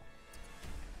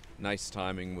 Nice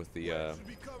timing with the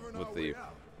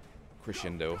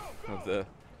crescendo of the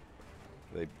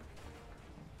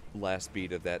last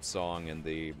beat of that song and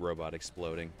the robot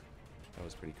exploding. That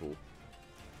was pretty cool.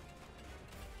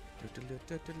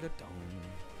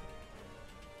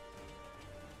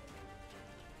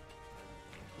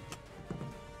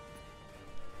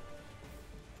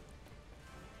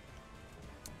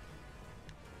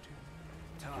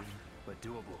 Tough, but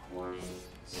doable.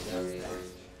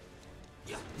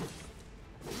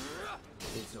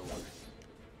 It's over.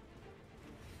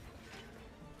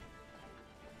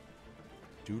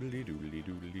 Doodly doodly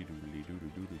doodly doodly doodly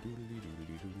doodly doodly doodly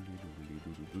doodly.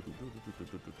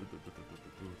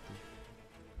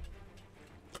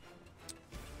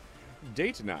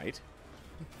 Date night.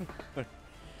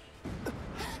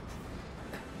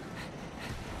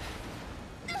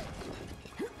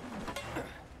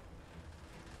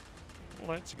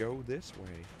 Let's go this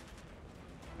way.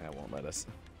 That won't let us.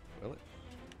 Will it?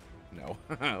 No.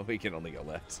 We can only go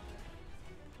left.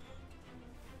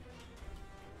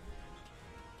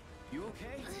 You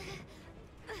okay?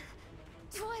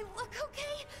 Do I look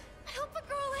okay? Help a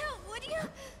girl out, would you?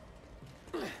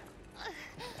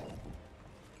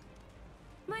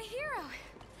 My hero.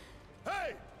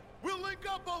 Hey! We'll link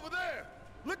up over there!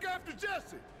 Look after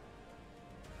Jesse!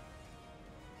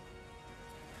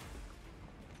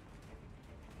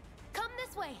 Come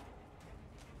this way.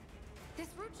 This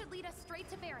route should lead us straight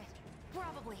to Barrett.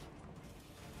 Probably.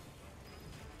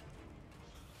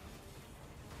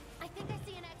 I think I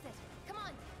see an exit. Come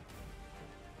on.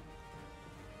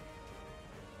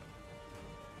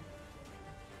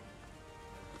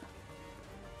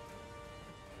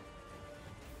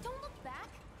 Don't look back.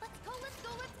 Let's go, let's go,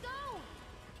 let's go!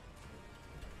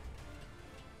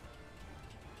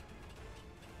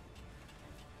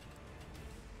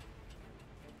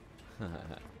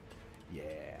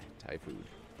 Yeah, Thai food.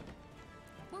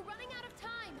 We're running out of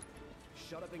time.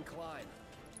 Shut up and climb.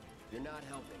 You're not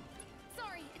helping.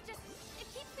 Sorry, it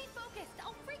keeps me focused.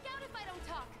 I'll freak out if I don't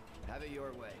talk. Have it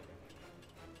your way.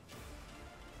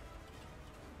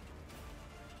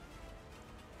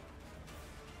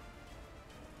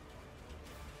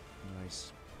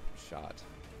 Nice shot.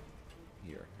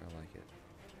 Here, I like it.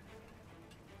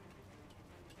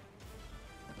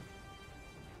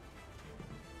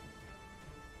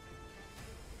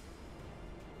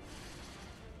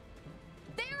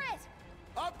 Barrett!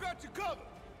 I've got you covered!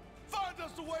 Find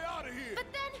us a way out of here!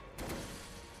 But then...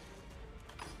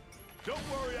 Don't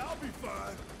worry, I'll be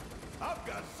fine. I've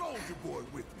got Soldier Boy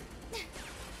with me.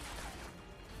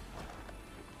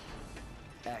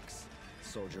 X,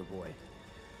 Soldier Boy.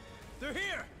 They're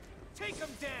here! Take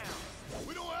them down!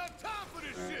 We don't have time for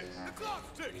this shit! The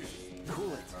clock's ticking!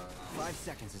 Cool it. 5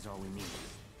 seconds is all we need.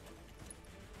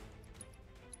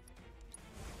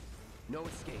 No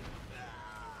escape.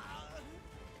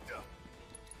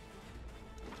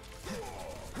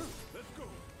 Let's go.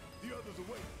 The others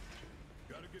are waiting.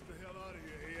 Gotta get the hell out of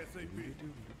here ASAP.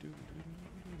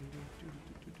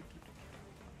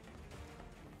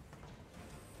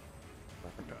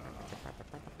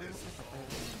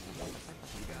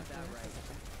 You got that right.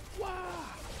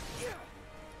 Wow!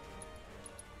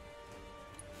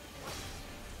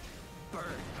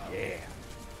 Burn. Yeah.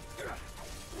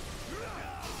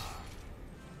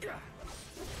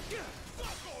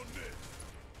 Fuck on this!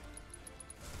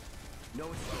 No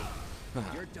escape.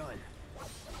 You're done.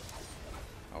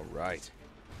 All right.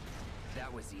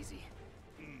 That was easy.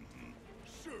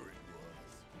 Sure it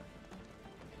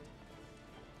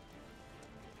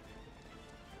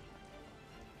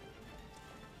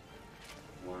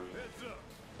was. Heads up.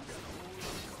 Got a whole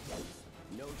lot of company.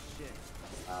 No shit.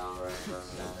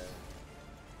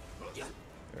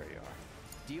 There you are.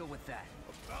 Deal with that.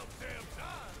 About damn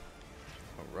time.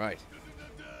 All right.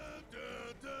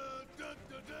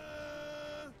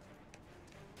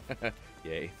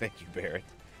 Yay, thank you, Barrett.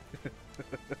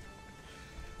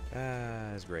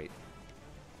 That's great.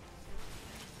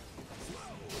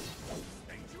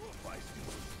 Ain't you a feisty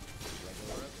one?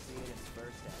 Regular Rook seeing its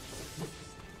first action.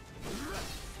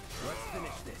 Let's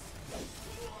finish this.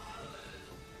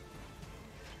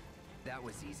 That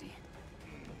was easy.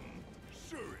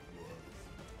 Sure it was.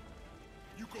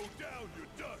 You go down,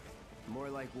 you're done. More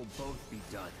like we'll both be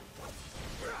done.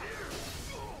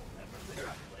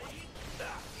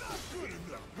 Not good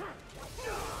enough.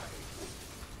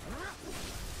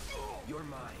 You're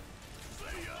mine.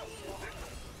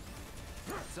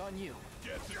 It's on you.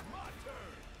 Guess it's my turn.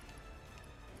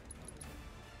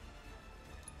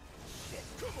 Shit.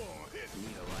 Come on, hit me.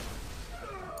 Need a light.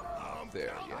 I'm There,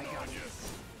 counting yeah. I got on you.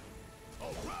 this.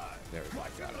 All right. There we go.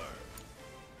 Watch Got and it.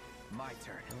 learn. My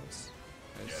turn. That's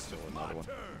Guess still it's another my one.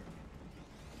 turn.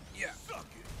 Yeah. Suck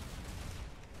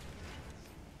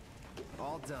it.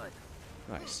 All done.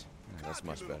 Nice. Yeah, that's Cocky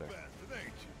much little better. bastard, ain't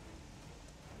you?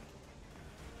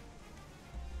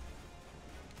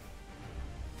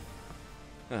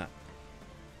 Huh.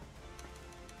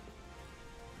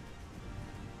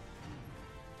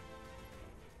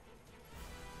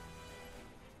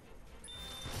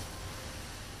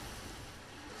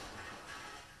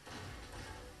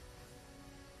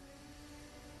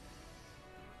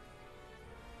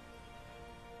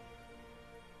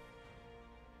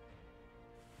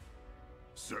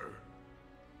 Sir.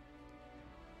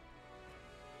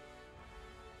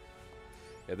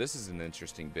 Yeah, this is an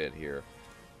interesting bit here.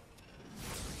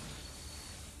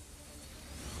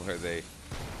 Where they...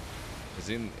 Because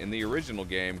in the original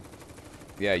game,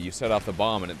 yeah, you set off the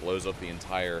bomb and it blows up the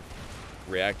entire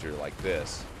reactor like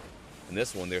this. In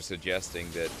this one, they're suggesting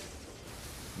that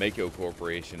Mako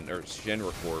Corporation, or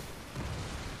Shinra Corp,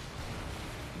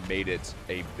 made it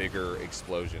a bigger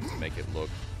explosion to make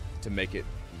it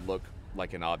look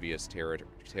like an obvious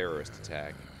terrorist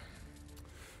attack.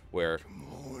 Where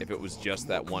if it was just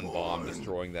that one bomb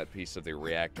destroying that piece of the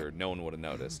reactor, no one would have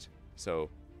noticed.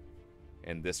 So,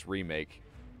 in this remake,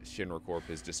 Shinra Corp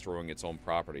is destroying its own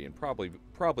property and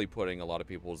probably putting a lot of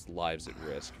people's lives at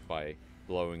risk by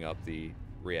blowing up the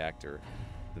reactor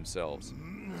themselves.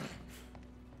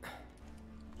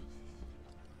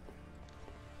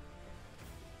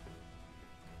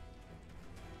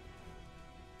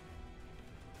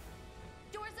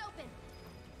 Doors open.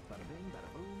 Bada bing,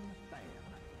 bada boom, bam.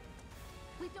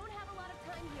 We don't have a lot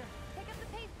of time here. Pick up the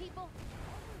pace, people.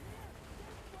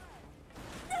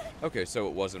 Okay, so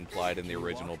it was implied in the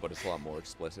original, but it's a lot more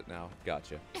explicit now.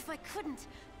 Gotcha. If I couldn't,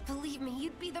 believe me,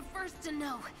 you'd be the first to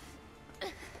know.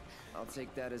 I'll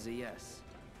take that as a yes.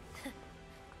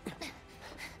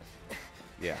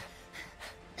 Yeah.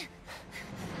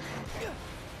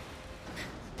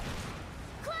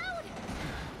 Cloud!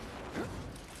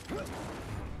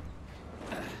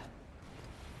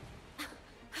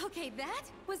 Okay, that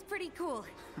was pretty cool.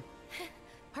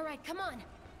 All right, come on.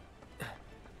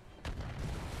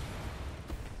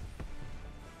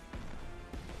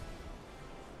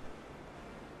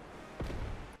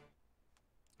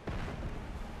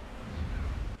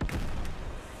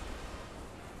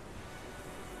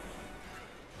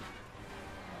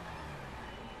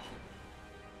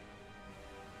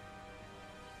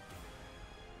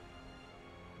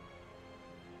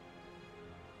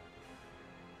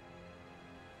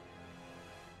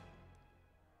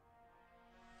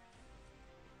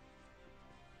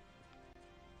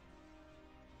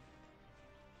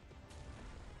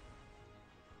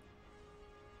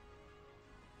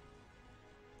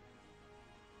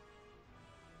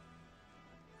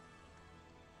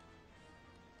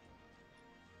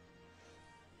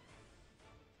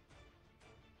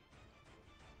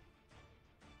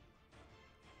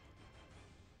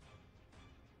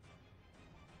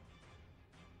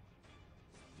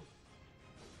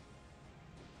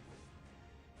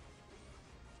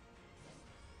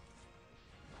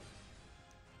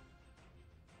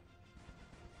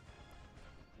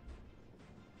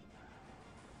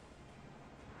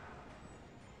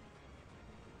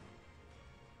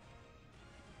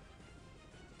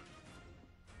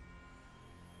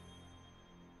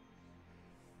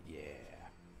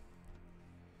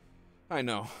 I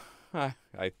know. I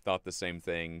thought the same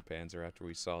thing, Panzer, after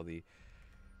we saw the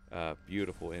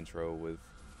beautiful intro with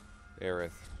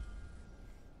Aerith.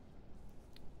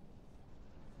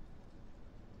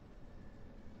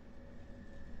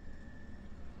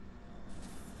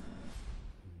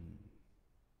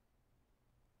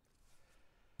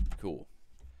 Cool.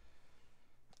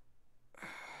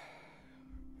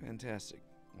 Fantastic.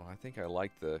 Well, I think I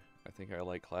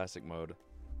like classic mode.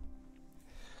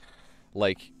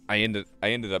 Like I ended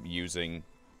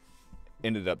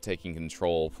up taking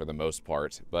control for the most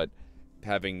part, but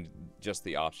having just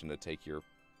the option to take your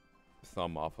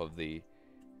thumb off of the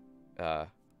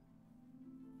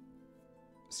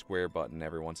square button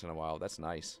every once in a while, that's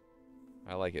nice.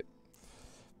 I like it.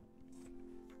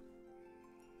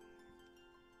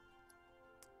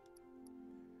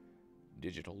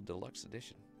 Digital Deluxe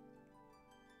Edition.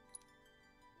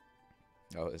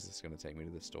 Oh, is this going to take me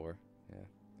to the store? Yeah.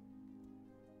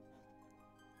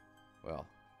 Well,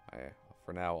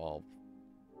 for now, I'll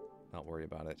not worry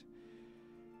about it.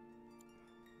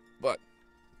 But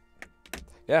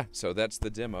yeah, so that's the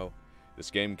demo.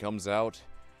 This game comes out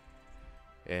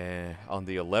on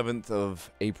the 11th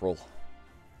of April.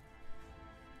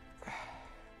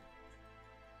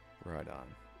 Right on.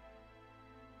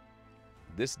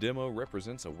 This demo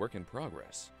represents a work in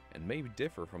progress and may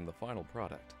differ from the final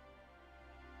product.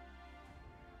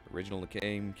 The original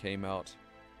game came out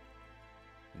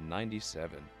in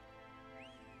 '97.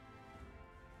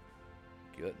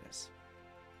 Goodness.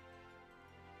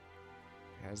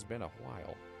 Has been a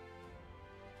while.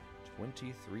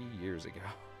 23 years ago.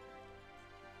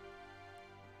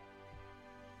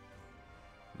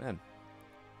 Man.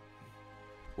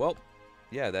 Well,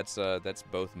 yeah, that's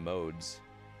both modes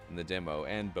in the demo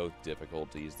and both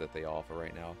difficulties that they offer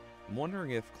right now. I'm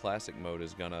wondering if classic mode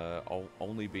is gonna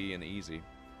only be in easy,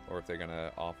 or if they're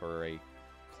gonna offer a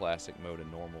classic mode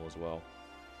and normal as well.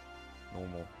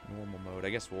 Normal mode. I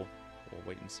guess we'll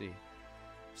wait and see.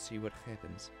 See what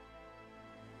happens.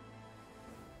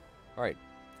 Alright,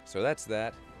 so that's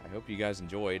that. I hope you guys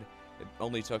enjoyed. It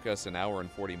only took us an hour and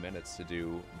 40 minutes to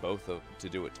do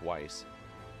do it twice.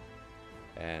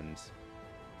 And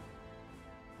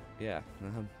yeah,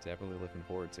 I'm definitely looking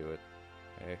forward to it.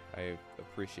 I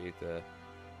appreciate the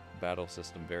battle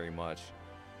system very much.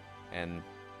 And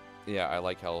yeah, I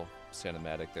like how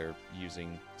cinematically they're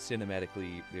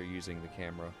using the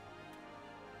camera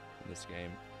in this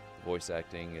game. The voice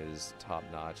acting is top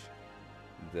notch.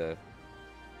 The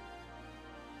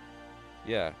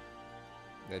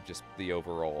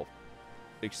overall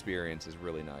experience is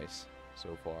really nice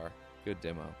so far. Good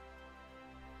demo.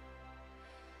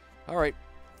 Alright.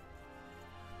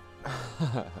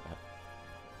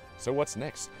 So what's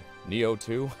next? Neo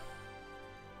 2?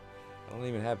 I don't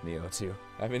even have Neo 2.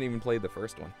 I haven't even played the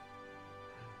first one.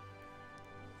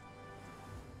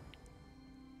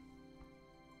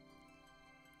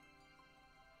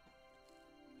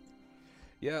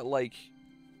 Yeah, like,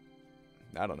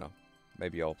 I don't know.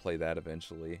 Maybe I'll play that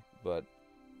eventually, but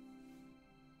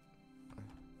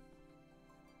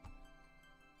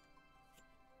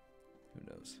who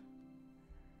knows?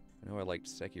 I know I liked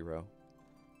Sekiro,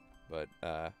 but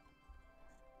I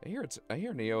hear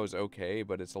Neo is okay,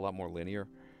 but it's a lot more linear.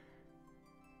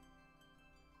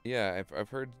 Yeah, I've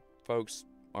heard folks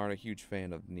aren't a huge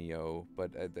fan of Neo,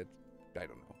 but I don't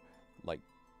know, like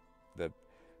the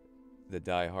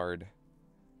diehard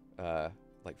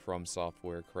like From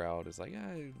Software crowd is like,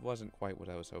 it wasn't quite what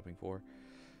I was hoping for.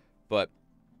 But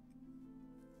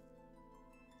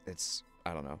it's,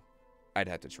 I don't know. I'd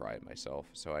have to try it myself,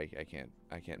 so I can't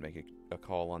make a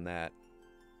call on that.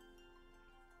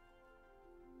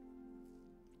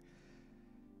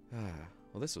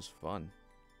 Well, this was fun.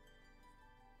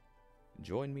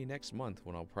 Join me next month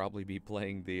when I'll probably be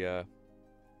playing the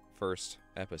first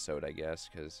episode, I guess,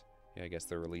 because yeah, I guess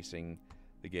they're releasing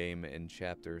the game in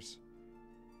chapters.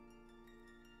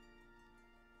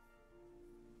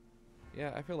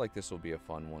 Yeah, I feel like this will be a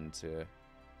fun one to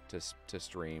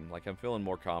stream. Like, I'm feeling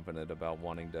more confident about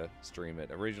wanting to stream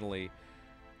it. Originally,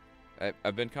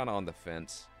 I've been kind of on the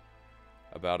fence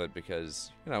about it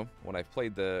because, you know, when I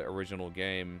played the original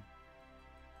game,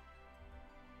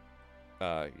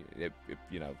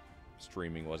 you know,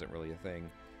 streaming wasn't really a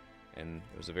thing, and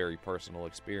it was a very personal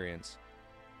experience.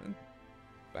 And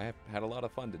I had a lot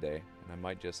of fun today, and I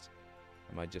might just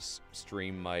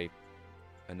stream my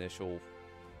initial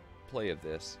play of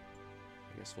this.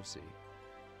 I guess we'll see.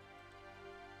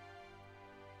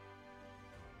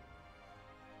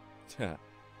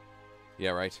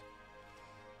 Yeah, right.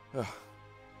 A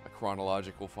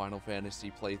chronological Final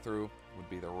Fantasy playthrough would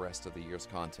be the rest of the year's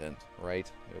content, right?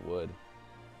 It would.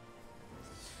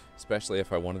 Especially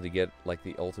if I wanted to get, like,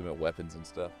 the ultimate weapons and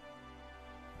stuff.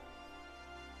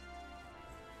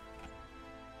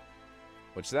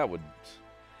 Which that would...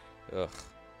 Ugh.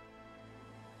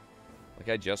 Like,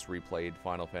 I just replayed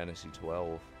Final Fantasy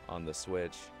 12 on the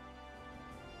Switch.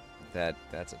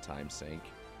 That's a time sink.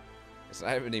 So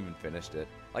I haven't even finished it.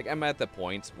 Like, I'm at the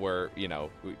point where, you know,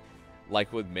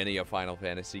 like with many a Final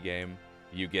Fantasy game,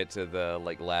 you get to the,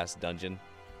 like, last dungeon,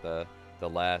 the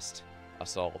last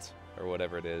assault, or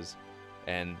whatever it is,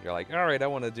 and you're like, alright, I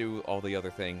want to do all the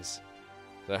other things.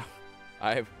 So,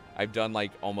 I've done,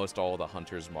 like, almost all the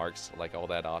Hunter's Marks, like, all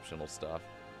that optional stuff.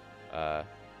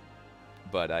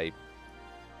 But I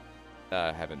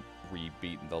haven't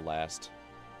re-beaten the last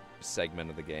segment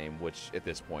of the game, which at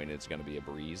this point it's going to be a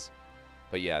breeze.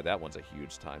 But yeah, that one's a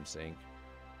huge time sink.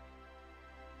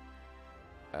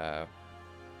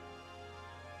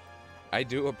 I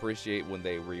do appreciate when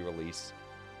they re-release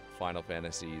Final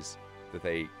Fantasies that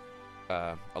they,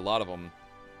 a lot of them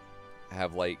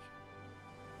have like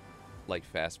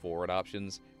fast forward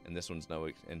options, and this one's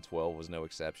and 12 was no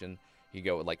exception. You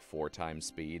go at like 4 times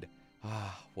speed.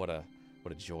 Ah, what a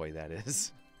joy that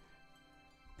is.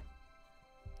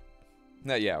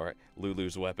 Yeah, right.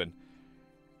 Lulu's weapon.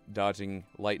 Dodging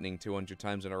lightning 200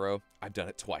 times in a row. I've done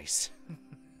it twice.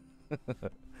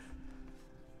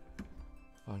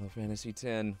 Final Fantasy X.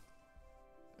 And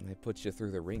they put you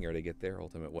through the ringer to get their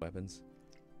ultimate weapons.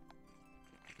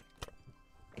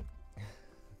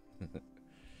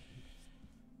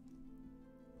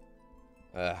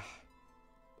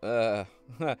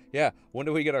 Yeah, when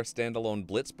do we get our standalone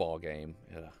Blitzball game?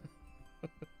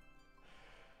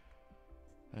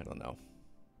 I don't know.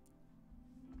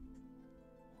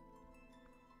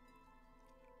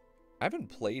 I haven't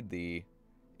played the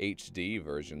HD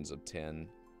versions of 10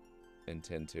 and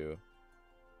 10.2.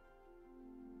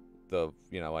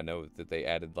 I know that they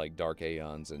added like Dark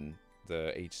Aeons in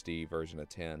the HD version of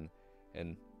 10,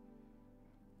 and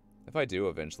if I do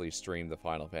eventually stream the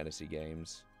Final Fantasy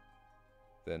games,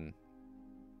 then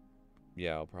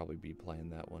yeah, I'll probably be playing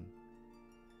that one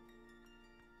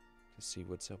to see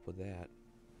what's up with that.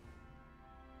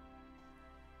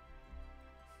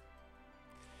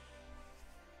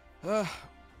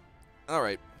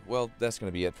 Alright, well, that's going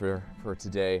to be it for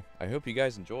today. I hope you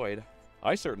guys enjoyed.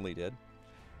 I certainly did.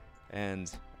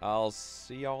 And I'll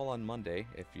see y'all on Monday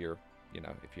if you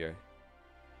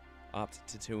opt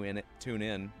to tune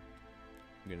in.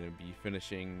 I'm going to be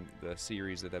finishing the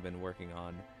series that I've been working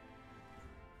on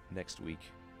next week.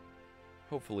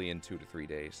 Hopefully in 2 to 3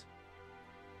 days.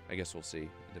 I guess we'll see.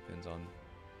 It depends on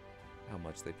how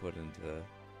much they put into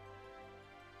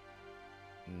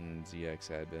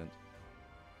ZX Advent.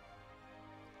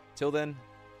 Till then,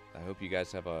 I hope you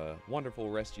guys have a wonderful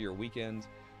rest of your weekend,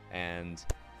 and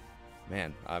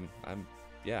man, I'm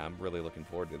really looking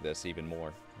forward to this even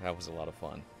more. That was a lot of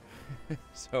fun.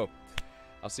 So,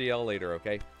 I'll see y'all later,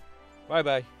 okay?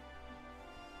 Bye-bye.